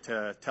be able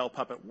to tell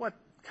Puppet what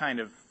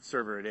kind of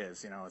server it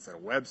is. Is it a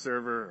web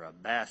server or a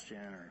Bastion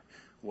or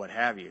what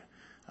have you?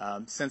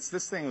 Since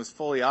this thing was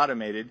fully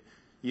automated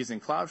using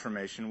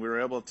CloudFormation, we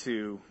were able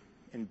to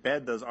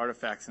embed those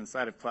artifacts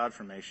inside of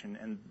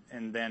CloudFormation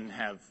and then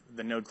have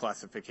the node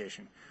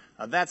classification.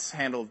 That's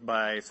handled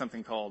by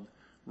something called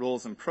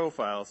roles and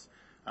profiles.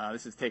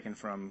 This is taken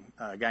from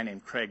a guy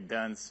named Craig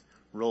Dunn's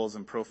roles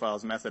and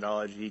profiles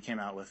methodology he came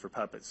out with for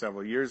Puppet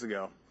several years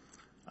ago.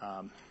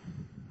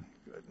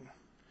 Good.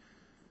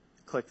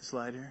 Click the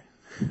slide here.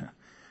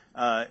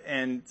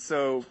 And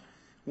so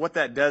what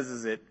that does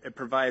is it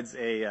provides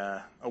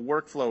a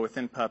workflow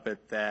within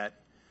Puppet that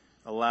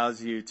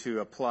allows you to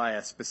apply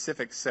a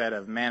specific set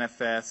of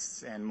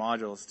manifests and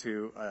modules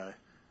to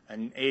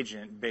an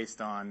agent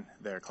based on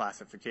their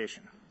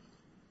classification.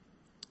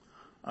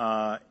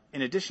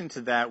 In addition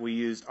to that, we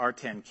used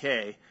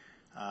R10K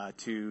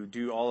to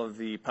do all of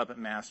the Puppet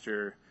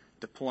Master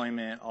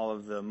deployment, all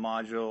of the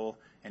module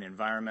and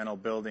environmental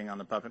building on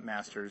the Puppet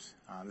Masters.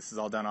 This is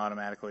all done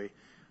automatically.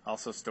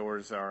 Also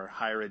stores our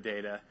HIRA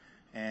data.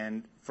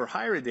 And for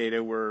HIRA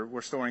data,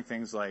 we're storing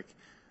things like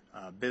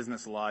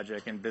business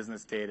logic and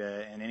business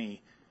data and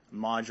any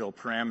module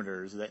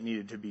parameters that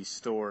needed to be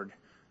stored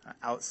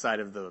outside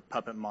of the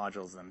Puppet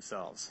modules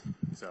themselves.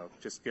 So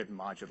just good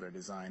modular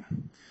design.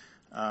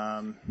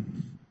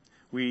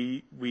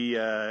 We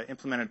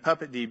implemented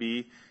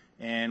PuppetDB,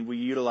 and we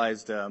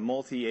utilized a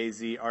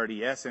multi-AZ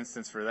RDS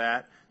instance for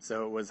that,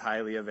 so it was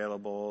highly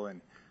available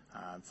and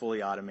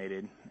fully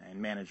automated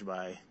and managed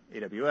by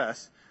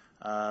AWS.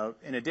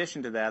 In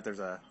addition to that, there's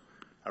a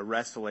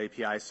RESTful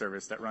API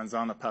service that runs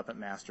on the Puppet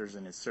Masters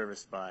and is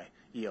serviced by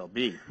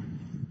ELB.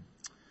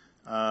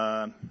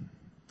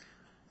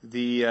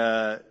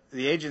 The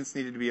agents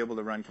needed to be able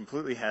to run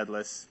completely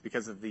headless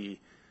because of the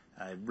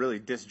really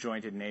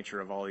disjointed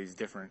nature of all these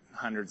different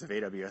hundreds of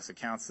AWS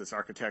accounts this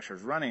architecture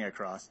is running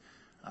across.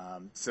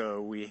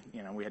 So we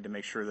had to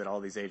make sure that all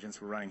these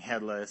agents were running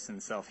headless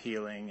and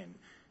self-healing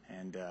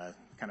and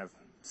kind of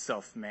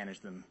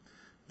self-manage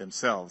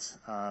themselves.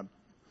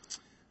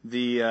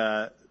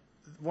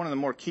 One of the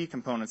more key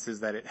components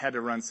is that it had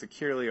to run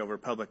securely over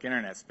public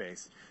internet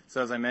space.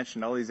 So as I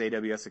mentioned, all these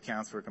AWS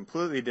accounts were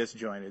completely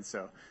disjointed.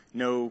 So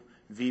no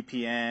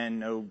VPN,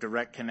 no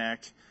direct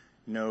connect,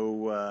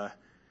 no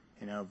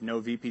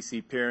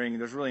VPC peering.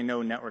 There's really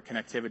no network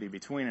connectivity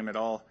between them. It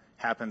all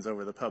happens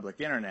over the public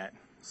internet.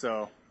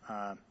 So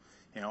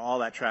all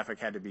that traffic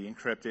had to be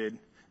encrypted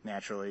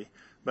naturally.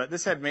 But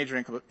this had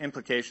major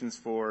implications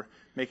for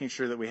making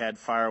sure that we had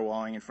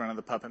firewalling in front of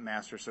the Puppet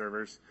Master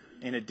servers,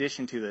 in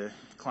addition to the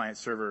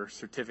client-server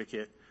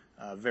certificate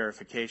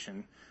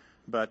verification.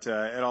 But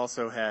it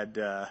also had,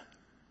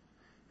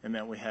 it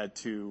meant we had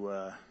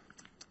to,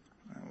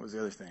 what was the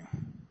other thing?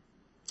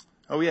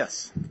 Oh,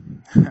 yes.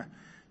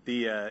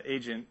 The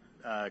agent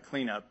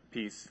cleanup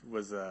piece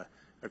was a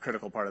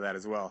critical part of that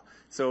as well.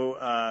 So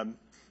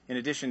in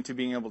addition to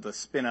being able to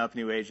spin up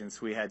new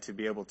agents, we had to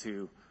be able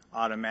to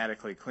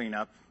automatically clean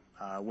up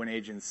when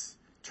agents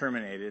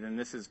terminated, and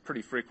this is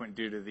pretty frequent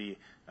due to the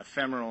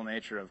ephemeral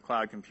nature of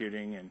cloud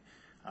computing and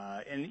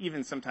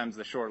even sometimes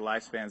the short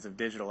lifespans of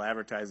digital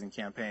advertising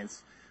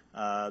campaigns.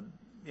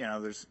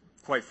 There's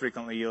quite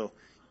frequently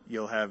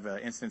you'll have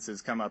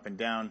instances come up and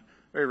down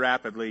very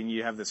rapidly, and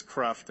you have this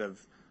cruft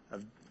of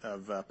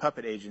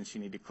Puppet agents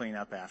you need to clean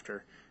up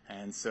after,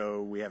 and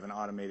so we have an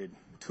automated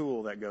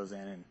tool that goes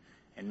in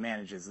and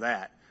manages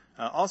that.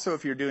 Also,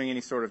 if you're doing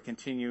any sort of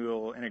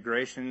continual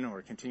integration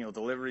or continual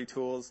delivery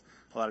tools,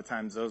 a lot of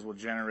times those will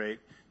generate,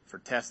 for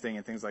testing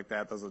and things like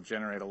that, those will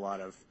generate a lot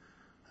of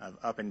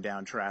up and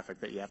down traffic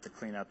that you have to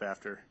clean up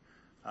after.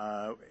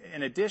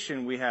 In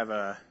addition, we have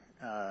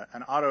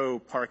an auto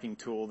parking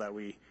tool that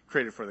we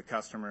created for the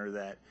customer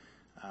that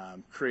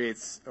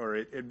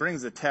it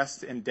brings the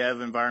test and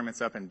dev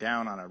environments up and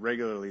down on a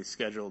regularly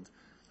scheduled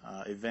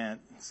event.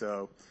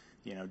 So,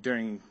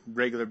 during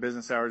regular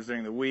business hours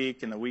during the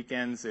week and the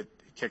weekends, it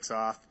kicks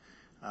off,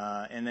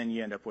 and then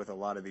you end up with a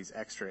lot of these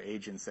extra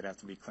agents that have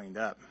to be cleaned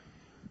up.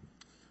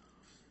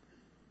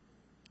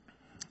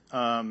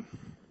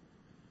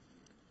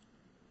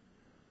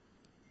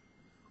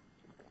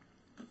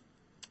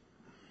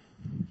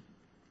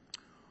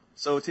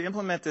 So to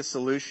implement this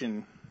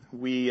solution,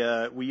 we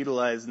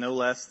utilized no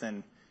less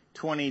than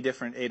 20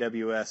 different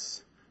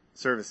AWS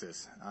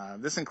services.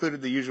 This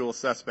included the usual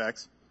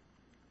suspects,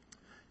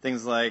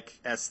 things like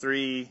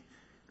S3,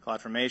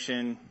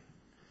 CloudFormation,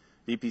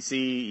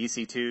 VPC,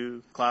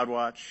 EC2,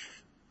 CloudWatch,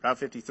 Route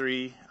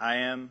 53,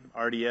 IAM,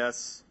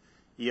 RDS,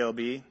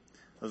 ELB.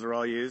 Those are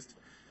all used,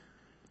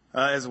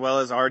 as well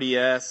as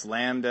RDS,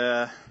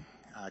 Lambda,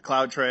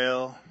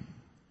 CloudTrail,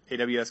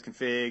 AWS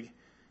Config,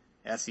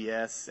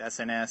 SES,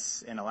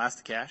 SNS, and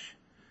Elasticache.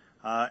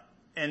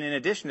 And in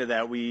addition to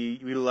that, we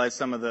utilize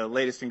some of the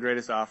latest and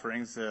greatest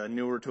offerings,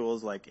 newer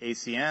tools like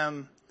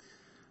ACM,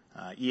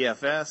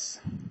 EFS,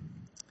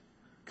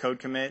 Code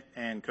Commit,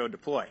 and Code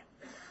Deploy.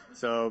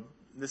 So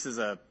this is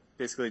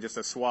basically just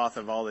a swath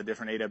of all the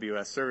different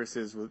AWS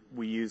services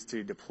we use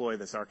to deploy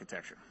this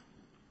architecture.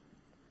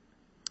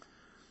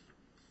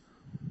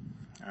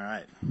 All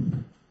right.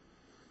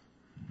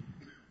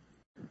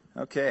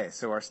 Okay,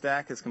 so our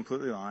stack is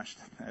completely launched.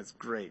 That's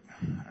great.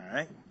 All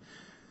right.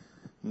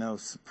 No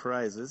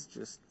surprises,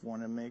 just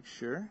want to make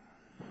sure.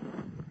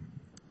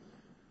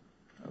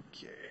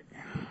 Okay.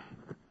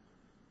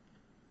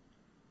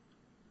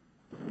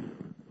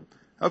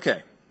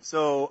 Okay,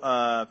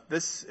 So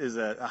this is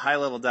a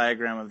high-level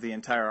diagram of the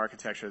entire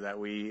architecture that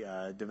we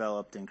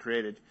developed and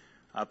created.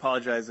 I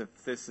apologize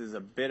if this is a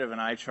bit of an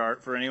eye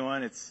chart for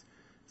anyone. It's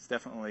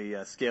definitely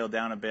scaled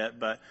down a bit,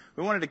 but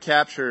we wanted to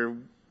capture,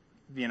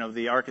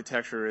 the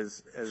architecture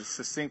as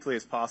succinctly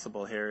as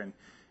possible here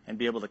and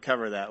be able to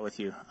cover that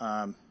with you.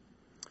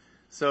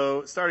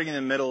 So starting in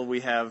the middle, we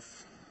have,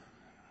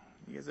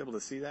 you guys able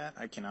to see that?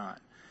 I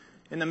cannot.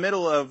 In the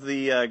middle of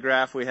the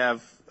graph, we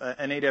have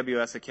an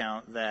AWS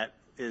account that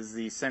is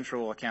the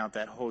central account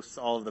that hosts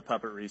all of the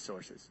Puppet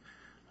resources.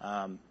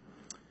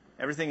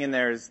 Everything in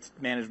there is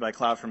managed by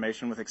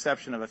CloudFormation with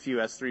exception of a few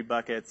S3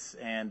 buckets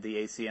and the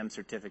ACM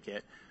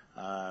certificate,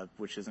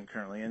 which isn't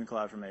currently in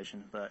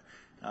CloudFormation, but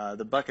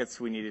the buckets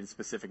we needed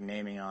specific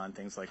naming on,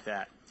 things like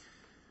that.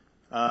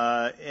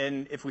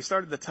 And if we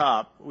start at the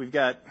top, we've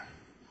got,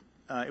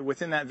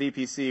 within that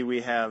VPC,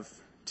 we have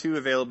 2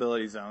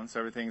 availability zones, so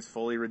everything's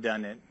fully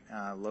redundant,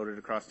 loaded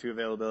across 2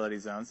 availability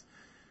zones.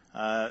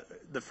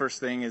 The first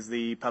thing is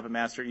the Puppet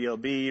Master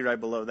ELB. Right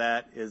below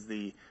that is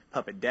the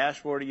Puppet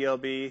Dashboard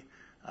ELB,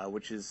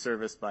 which is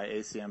serviced by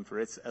ACM for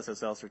its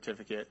SSL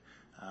certificate.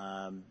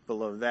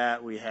 Below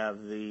that, we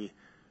have the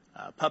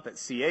Puppet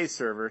CA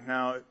server.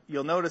 Now,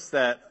 you'll notice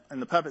that in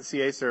the Puppet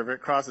CA server,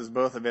 it crosses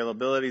both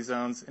availability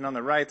zones, and on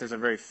the right, there's a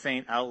very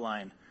faint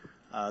outline.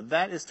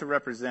 That is to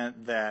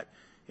represent that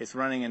it's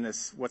running in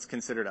this what's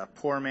considered a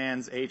poor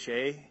man's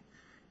HA.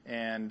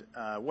 And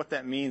what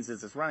that means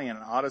is it's running in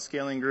an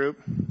auto-scaling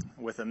group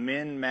with a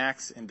min,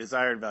 max, and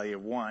desired value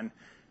of 1.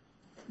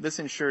 This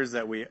ensures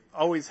that we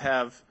always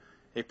have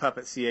a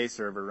Puppet CA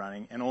server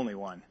running and only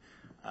one.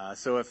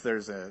 So if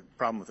there's a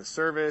problem with the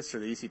service or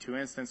the EC2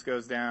 instance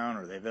goes down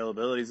or the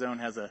availability zone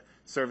has a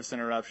service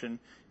interruption,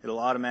 it'll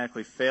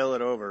automatically fail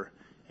it over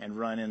and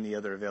run in the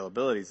other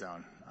availability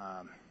zone.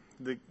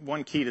 The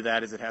one key to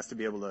that is it has to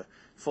be able to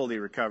fully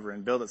recover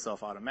and build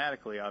itself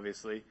automatically,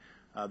 obviously.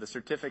 The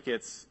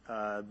certificates,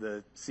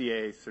 the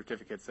CA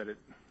certificates that it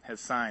has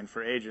signed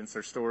for agents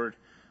are stored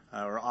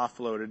or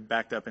offloaded,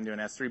 backed up into an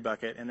S3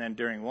 bucket, and then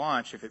during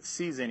launch, if it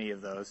sees any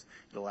of those,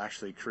 it'll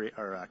actually create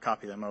or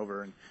copy them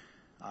over.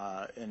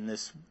 And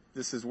this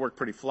has worked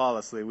pretty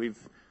flawlessly. We've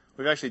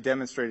actually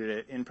demonstrated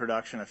it in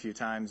production a few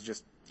times,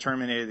 just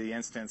terminated the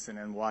instance and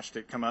then watched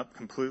it come up,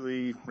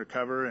 completely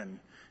recover, and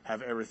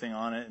have everything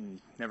on it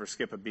and never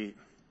skip a beat.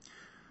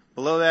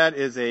 Below that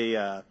is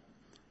the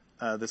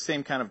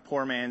same kind of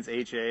poor man's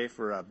HA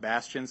for a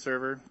Bastion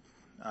server.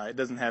 It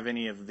doesn't have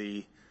any of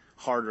the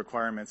hard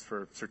requirements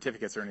for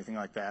certificates or anything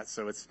like that,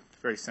 so it's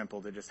very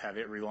simple to just have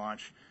it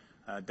relaunch.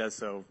 It does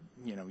so,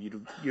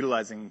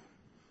 utilizing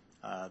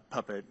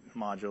Puppet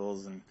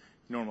modules and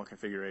normal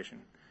configuration.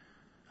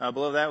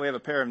 Below that, we have a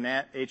pair of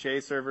NAT HA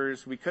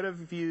servers. We could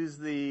have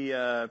used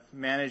the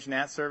managed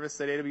NAT service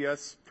that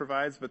AWS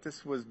provides, but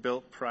this was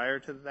built prior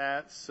to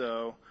that,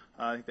 so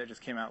I think that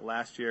just came out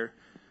last year.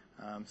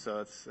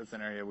 So it's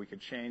an area we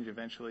could change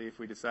eventually if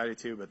we decided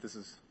to, but this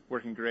is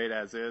working great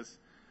as is.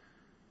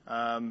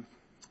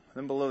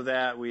 Then below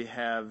that, we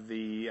have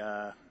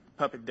the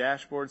Puppet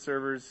Dashboard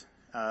servers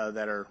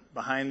that are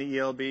behind the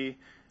ELB,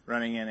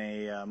 running in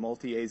a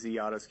multi-AZ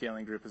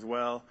auto-scaling group as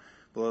well.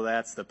 Below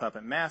that's the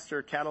Puppet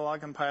Master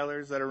catalog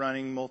compilers that are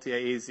running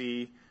multi-AZ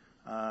in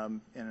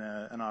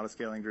an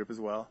auto-scaling group as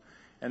well.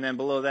 And then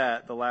below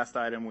that, the last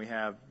item, we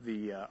have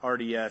the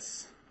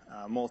RDS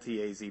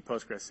multi-AZ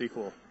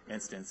PostgreSQL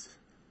instance.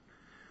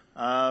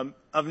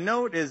 Of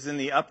note is in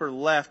the upper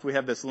left, we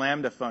have this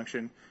Lambda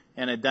function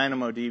and a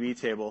DynamoDB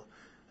table.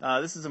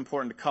 This is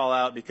important to call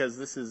out because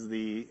this is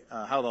the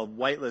how the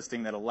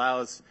whitelisting that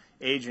allows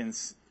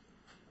agents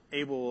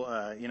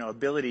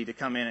ability to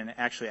come in and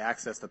actually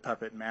access the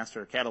Puppet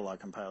Master catalog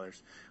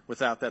compilers.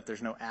 Without that,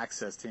 there's no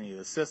access to any of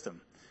the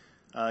system.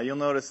 You'll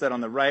notice that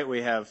on the right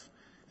we have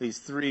these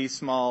 3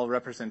 small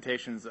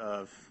representations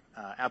of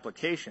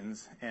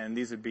applications, and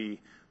these would be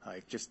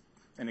just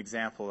an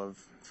example of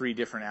 3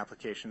 different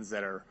applications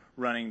that are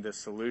running this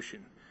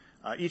solution.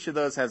 Each of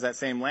those has that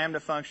same Lambda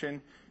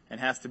function and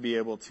has to be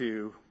able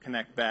to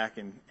connect back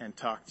and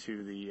talk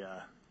to the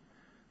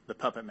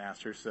Puppet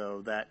Master,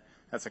 so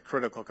that's a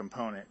critical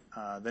component.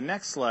 The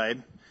next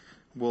slide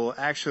will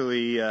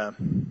actually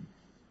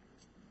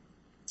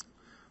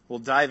we'll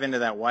dive into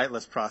that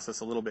whitelist process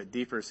a little bit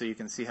deeper so you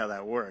can see how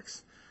that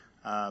works.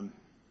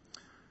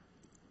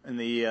 In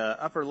the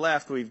upper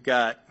left, we've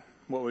got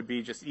what would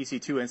be just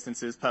EC2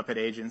 instances, Puppet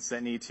agents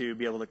that need to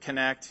be able to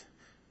connect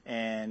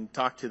and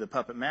talk to the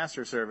Puppet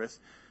Master service.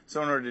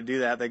 So in order to do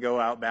that, they go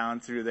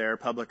outbound through their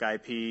public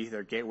IP,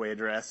 their gateway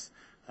address,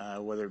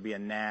 whether it be a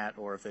NAT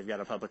or if they've got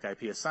a public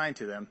IP assigned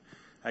to them.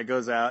 It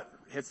goes out,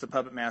 hits the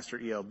Puppet Master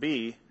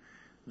ELB.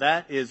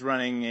 That is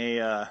running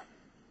it's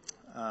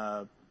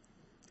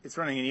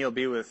running an ELB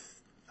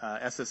with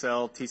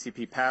SSL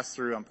TCP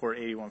pass-through on port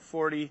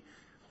 8140,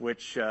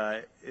 which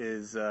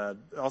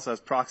also has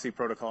proxy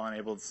protocol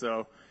enabled.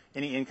 So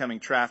any incoming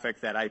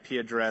traffic, that IP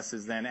address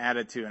is then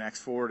added to an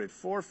X-forwarded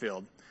 4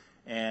 field,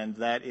 and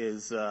that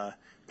is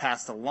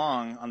passed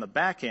along on the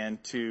back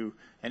end to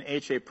an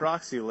HA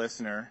proxy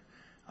listener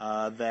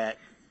that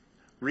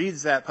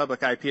reads that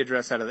public IP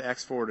address out of the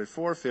X forwarded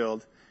for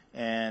field,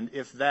 and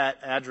if that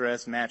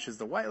address matches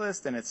the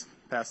whitelist, then it's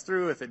passed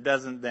through. If it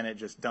doesn't, then it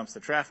just dumps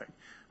the traffic.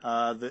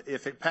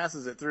 If it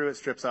passes it through, it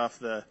strips off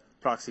the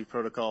proxy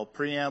protocol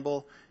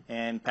preamble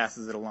and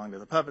passes it along to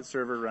the Puppet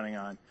server running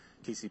on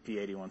TCP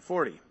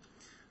 8140.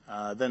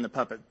 Then the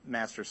Puppet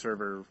master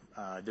server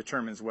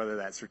determines whether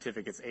that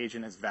certificate's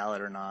agent is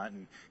valid or not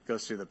and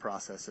goes through the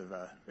process of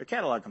a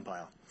catalog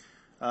compile.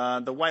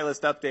 The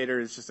whitelist updater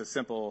is just a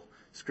simple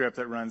script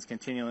that runs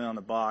continually on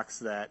the box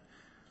that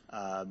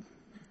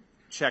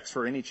checks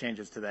for any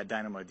changes to that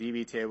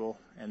DynamoDB table,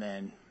 and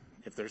then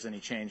if there's any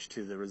change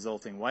to the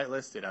resulting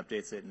whitelist, it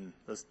updates it, and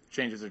those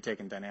changes are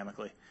taken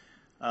dynamically.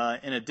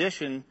 In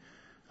addition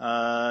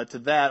to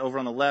that, over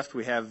on the left,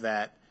 we have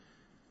that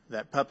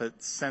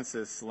Puppet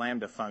census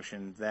Lambda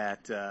function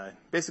that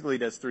basically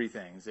does three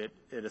things. It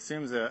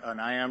assumes an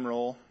IAM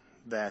role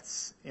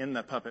that's in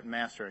the Puppet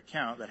master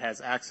account that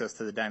has access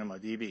to the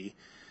DynamoDB.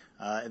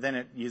 Then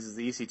it uses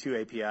the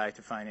EC2 API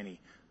to find any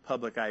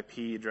public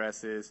IP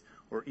addresses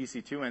or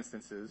EC2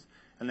 instances,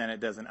 and then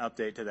it does an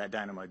update to that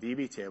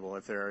DynamoDB table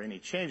if there are any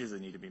changes that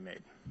need to be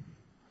made.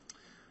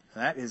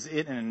 That is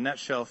it in a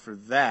nutshell for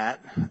that.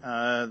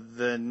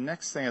 The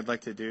next thing I'd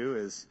like to do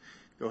is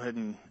go ahead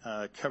and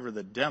cover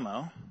the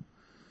demo.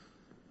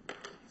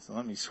 So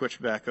let me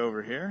switch back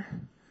over here.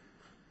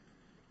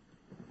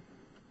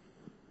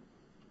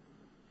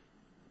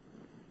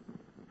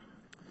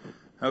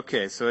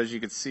 Okay, so as you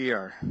can see,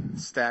 our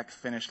stack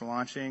finished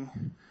launching.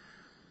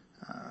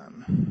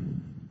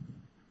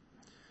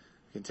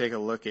 You can take a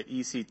look at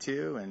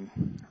EC2 and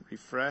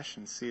refresh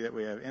and see that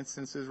we have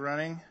instances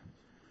running.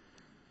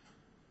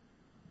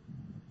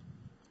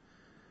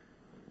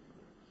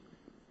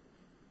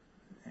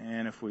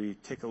 And if we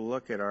take a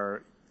look at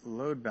our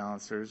load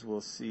balancers,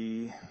 we'll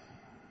see,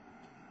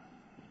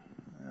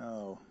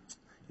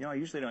 I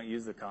usually don't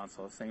use the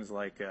console. Things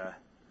like a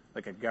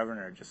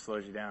governor just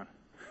slows you down.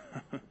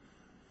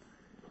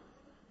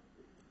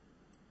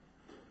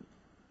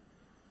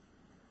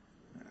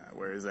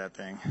 Where is that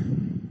thing?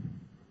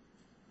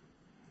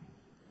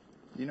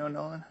 You know,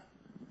 Nolan,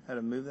 how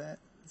to move that?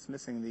 It's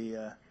missing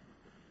the,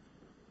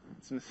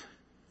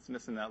 it's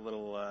missing that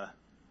little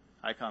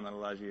icon that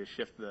allows you to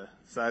shift the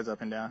size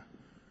up and down.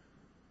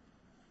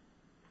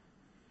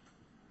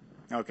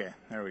 Okay,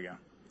 there we go.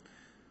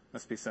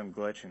 Must be some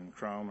glitch in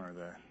Chrome or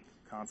the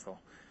console.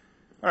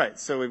 All right,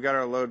 so we've got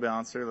our load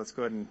balancer. Let's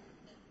go ahead and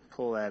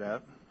pull that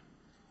up.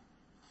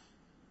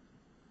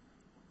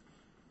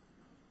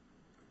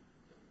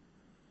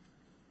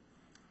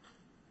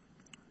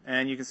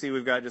 And you can see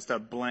we've got just a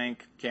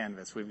blank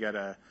canvas. We've got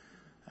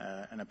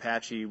an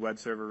Apache web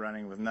server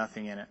running with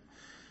nothing in it.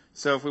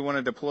 So if we want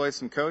to deploy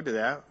some code to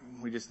that,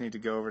 we just need to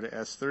go over to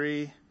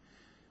S3,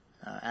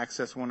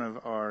 access one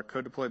of our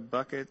code deployed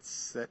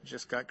buckets that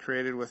just got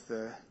created with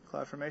the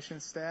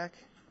CloudFormation stack.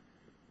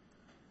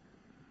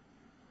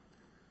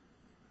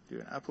 Do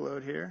an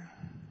upload here.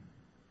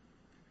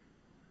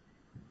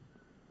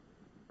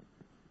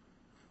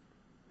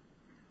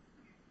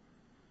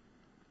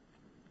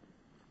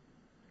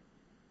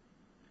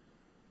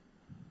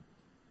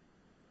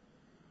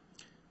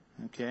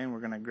 Okay, and we're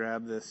going to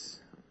grab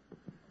this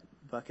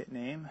bucket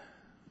name.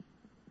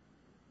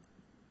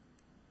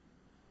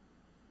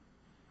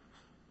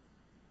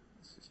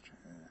 Let's just try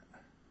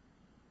that.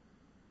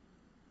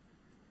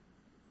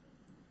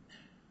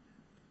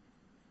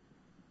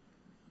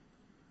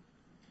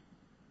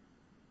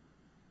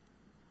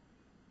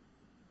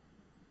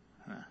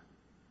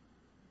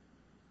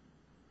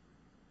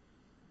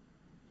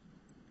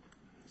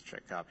 Let's try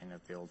copying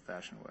it the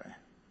old-fashioned way.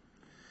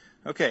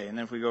 Okay, and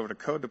then if we go over to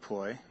code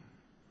deploy,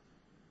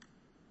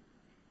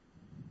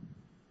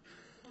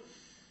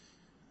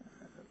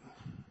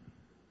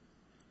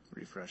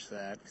 refresh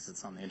that because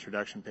it's on the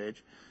introduction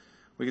page.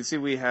 We can see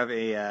we have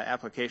a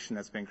application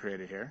that's been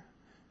created here.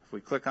 If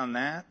we click on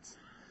that,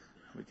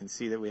 we can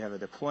see that we have a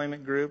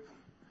deployment group.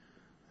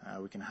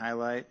 We can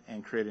highlight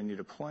and create a new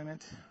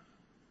deployment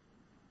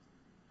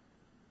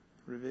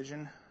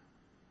revision.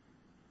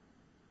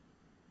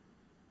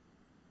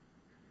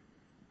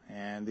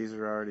 And these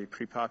are already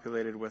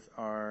pre-populated with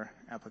our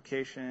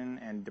application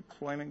and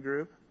deployment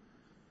group.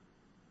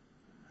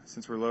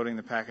 Since we're loading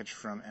the package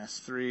from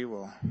S3,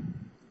 we'll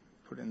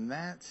put in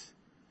that.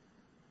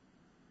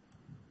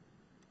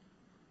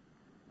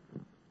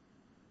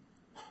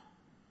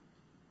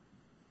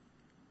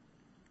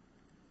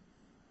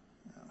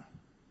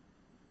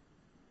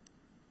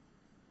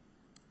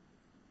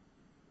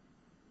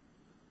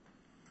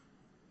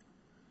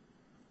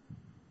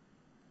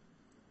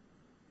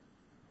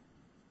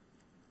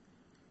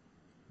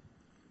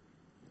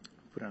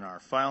 Put in our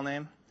file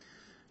name.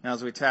 Now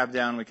as we tab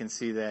down, we can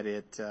see that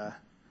it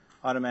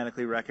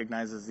automatically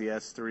recognizes the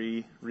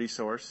S3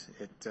 resource.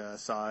 It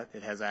saw it,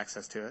 it has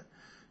access to it,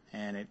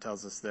 and it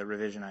tells us the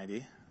revision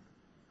ID.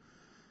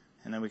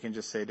 And then we can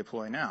just say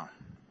deploy now.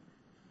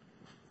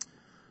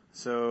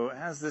 So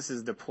as this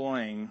is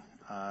deploying,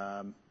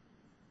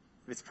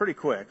 it's pretty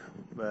quick,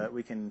 but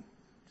we can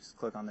just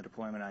click on the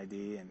deployment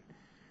ID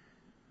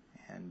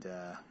and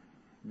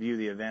view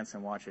the events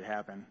and watch it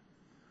happen.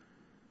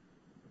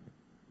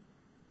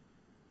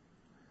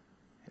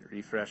 Hit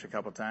refresh a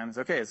couple times.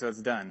 Okay, so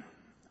it's done.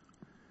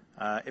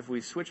 If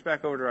we switch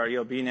back over to our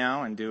ELB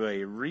now and do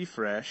a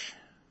refresh,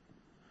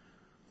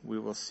 we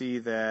will see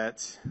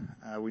that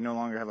we no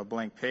longer have a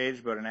blank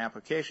page, but an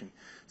application.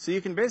 So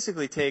you can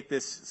basically take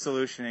this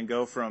solution and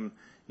go from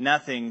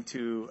nothing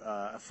to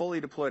a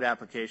fully deployed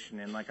application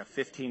in like a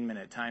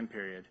 15-minute time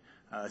period,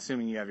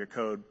 assuming you have your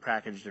code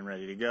packaged and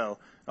ready to go.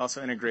 It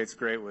also integrates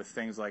great with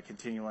things like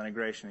continual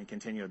integration and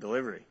continual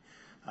delivery.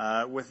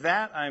 With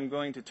that, I'm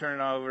going to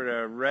turn it over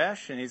to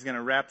Resh, and he's going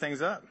to wrap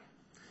things up.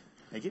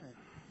 Thank you.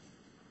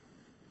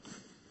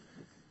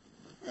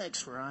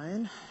 Thanks,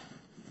 Ryan.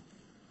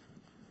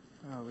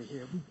 Over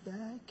here, we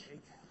back.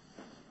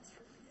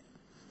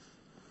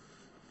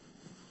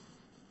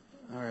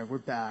 All right, we're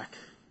back.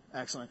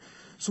 Excellent.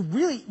 So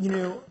really,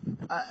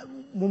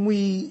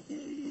 when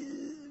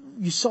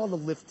you saw the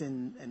lift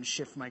and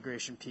shift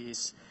migration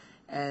piece,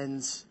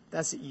 and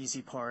that's the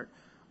easy part.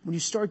 When you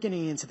start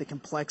getting into the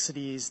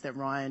complexities that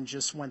Ryan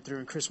just went through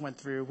and Chris went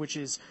through, which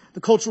is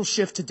the cultural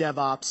shift to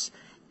DevOps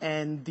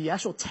and the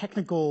actual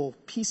technical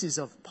pieces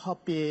of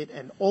Puppet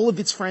and all of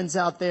its friends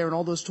out there and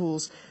all those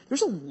tools,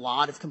 there's a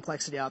lot of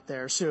complexity out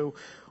there. So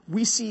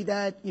we see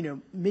that,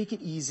 make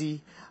it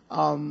easy.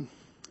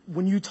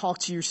 When you talk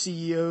to your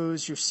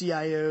CEOs, your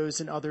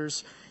CIOs, and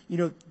others,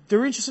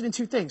 they're interested in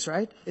two things,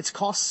 right? It's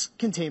cost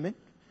containment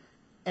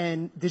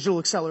and digital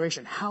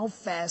acceleration. How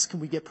fast can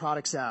we get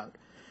products out?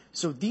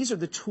 So these are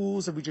the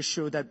tools that we just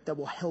showed that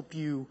will help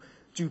you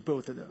do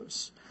both of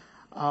those.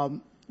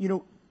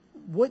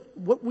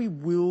 What we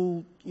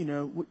will,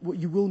 what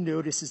you will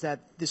notice is that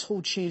this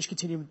whole change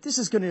continuum, this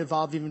is going to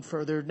evolve even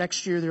further.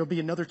 Next year, there'll be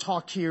another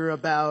talk here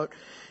about,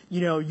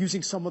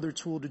 using some other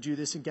tool to do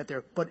this and get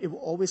there. But it will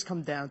always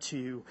come down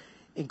to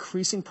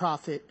increasing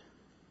profit,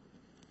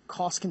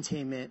 cost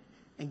containment,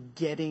 and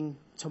getting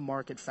to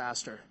market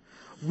faster.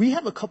 We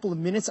have a couple of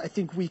minutes. I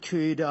think we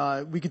could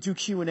do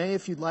Q&A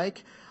if you'd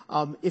like.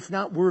 If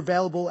not, we're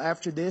available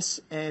after this,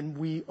 and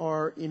we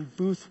are in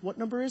booth, what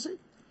number is it?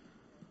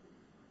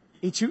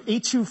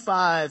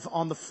 825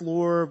 on the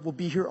floor. We'll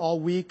be here all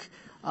week.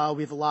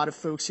 We have a lot of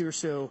folks here,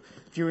 so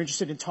if you're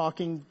interested in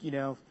talking,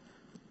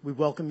 we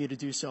welcome you to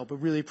do so. But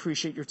really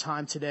appreciate your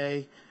time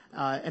today.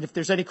 And if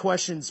there's any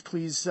questions,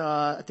 please,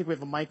 I think we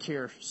have a mic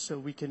here, so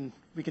we can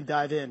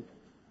dive in.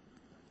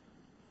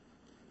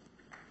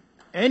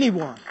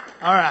 Anyone?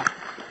 All right.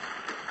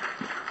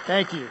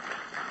 Thank you.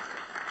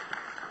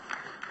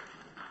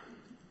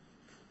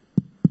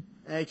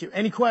 Thank you.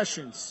 Any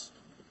questions?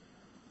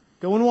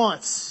 Going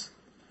once.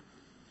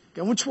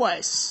 Going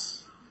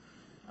twice.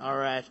 All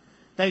right.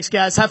 Thanks,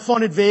 guys. Have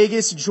fun at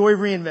Vegas. Enjoy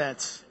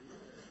reInvent.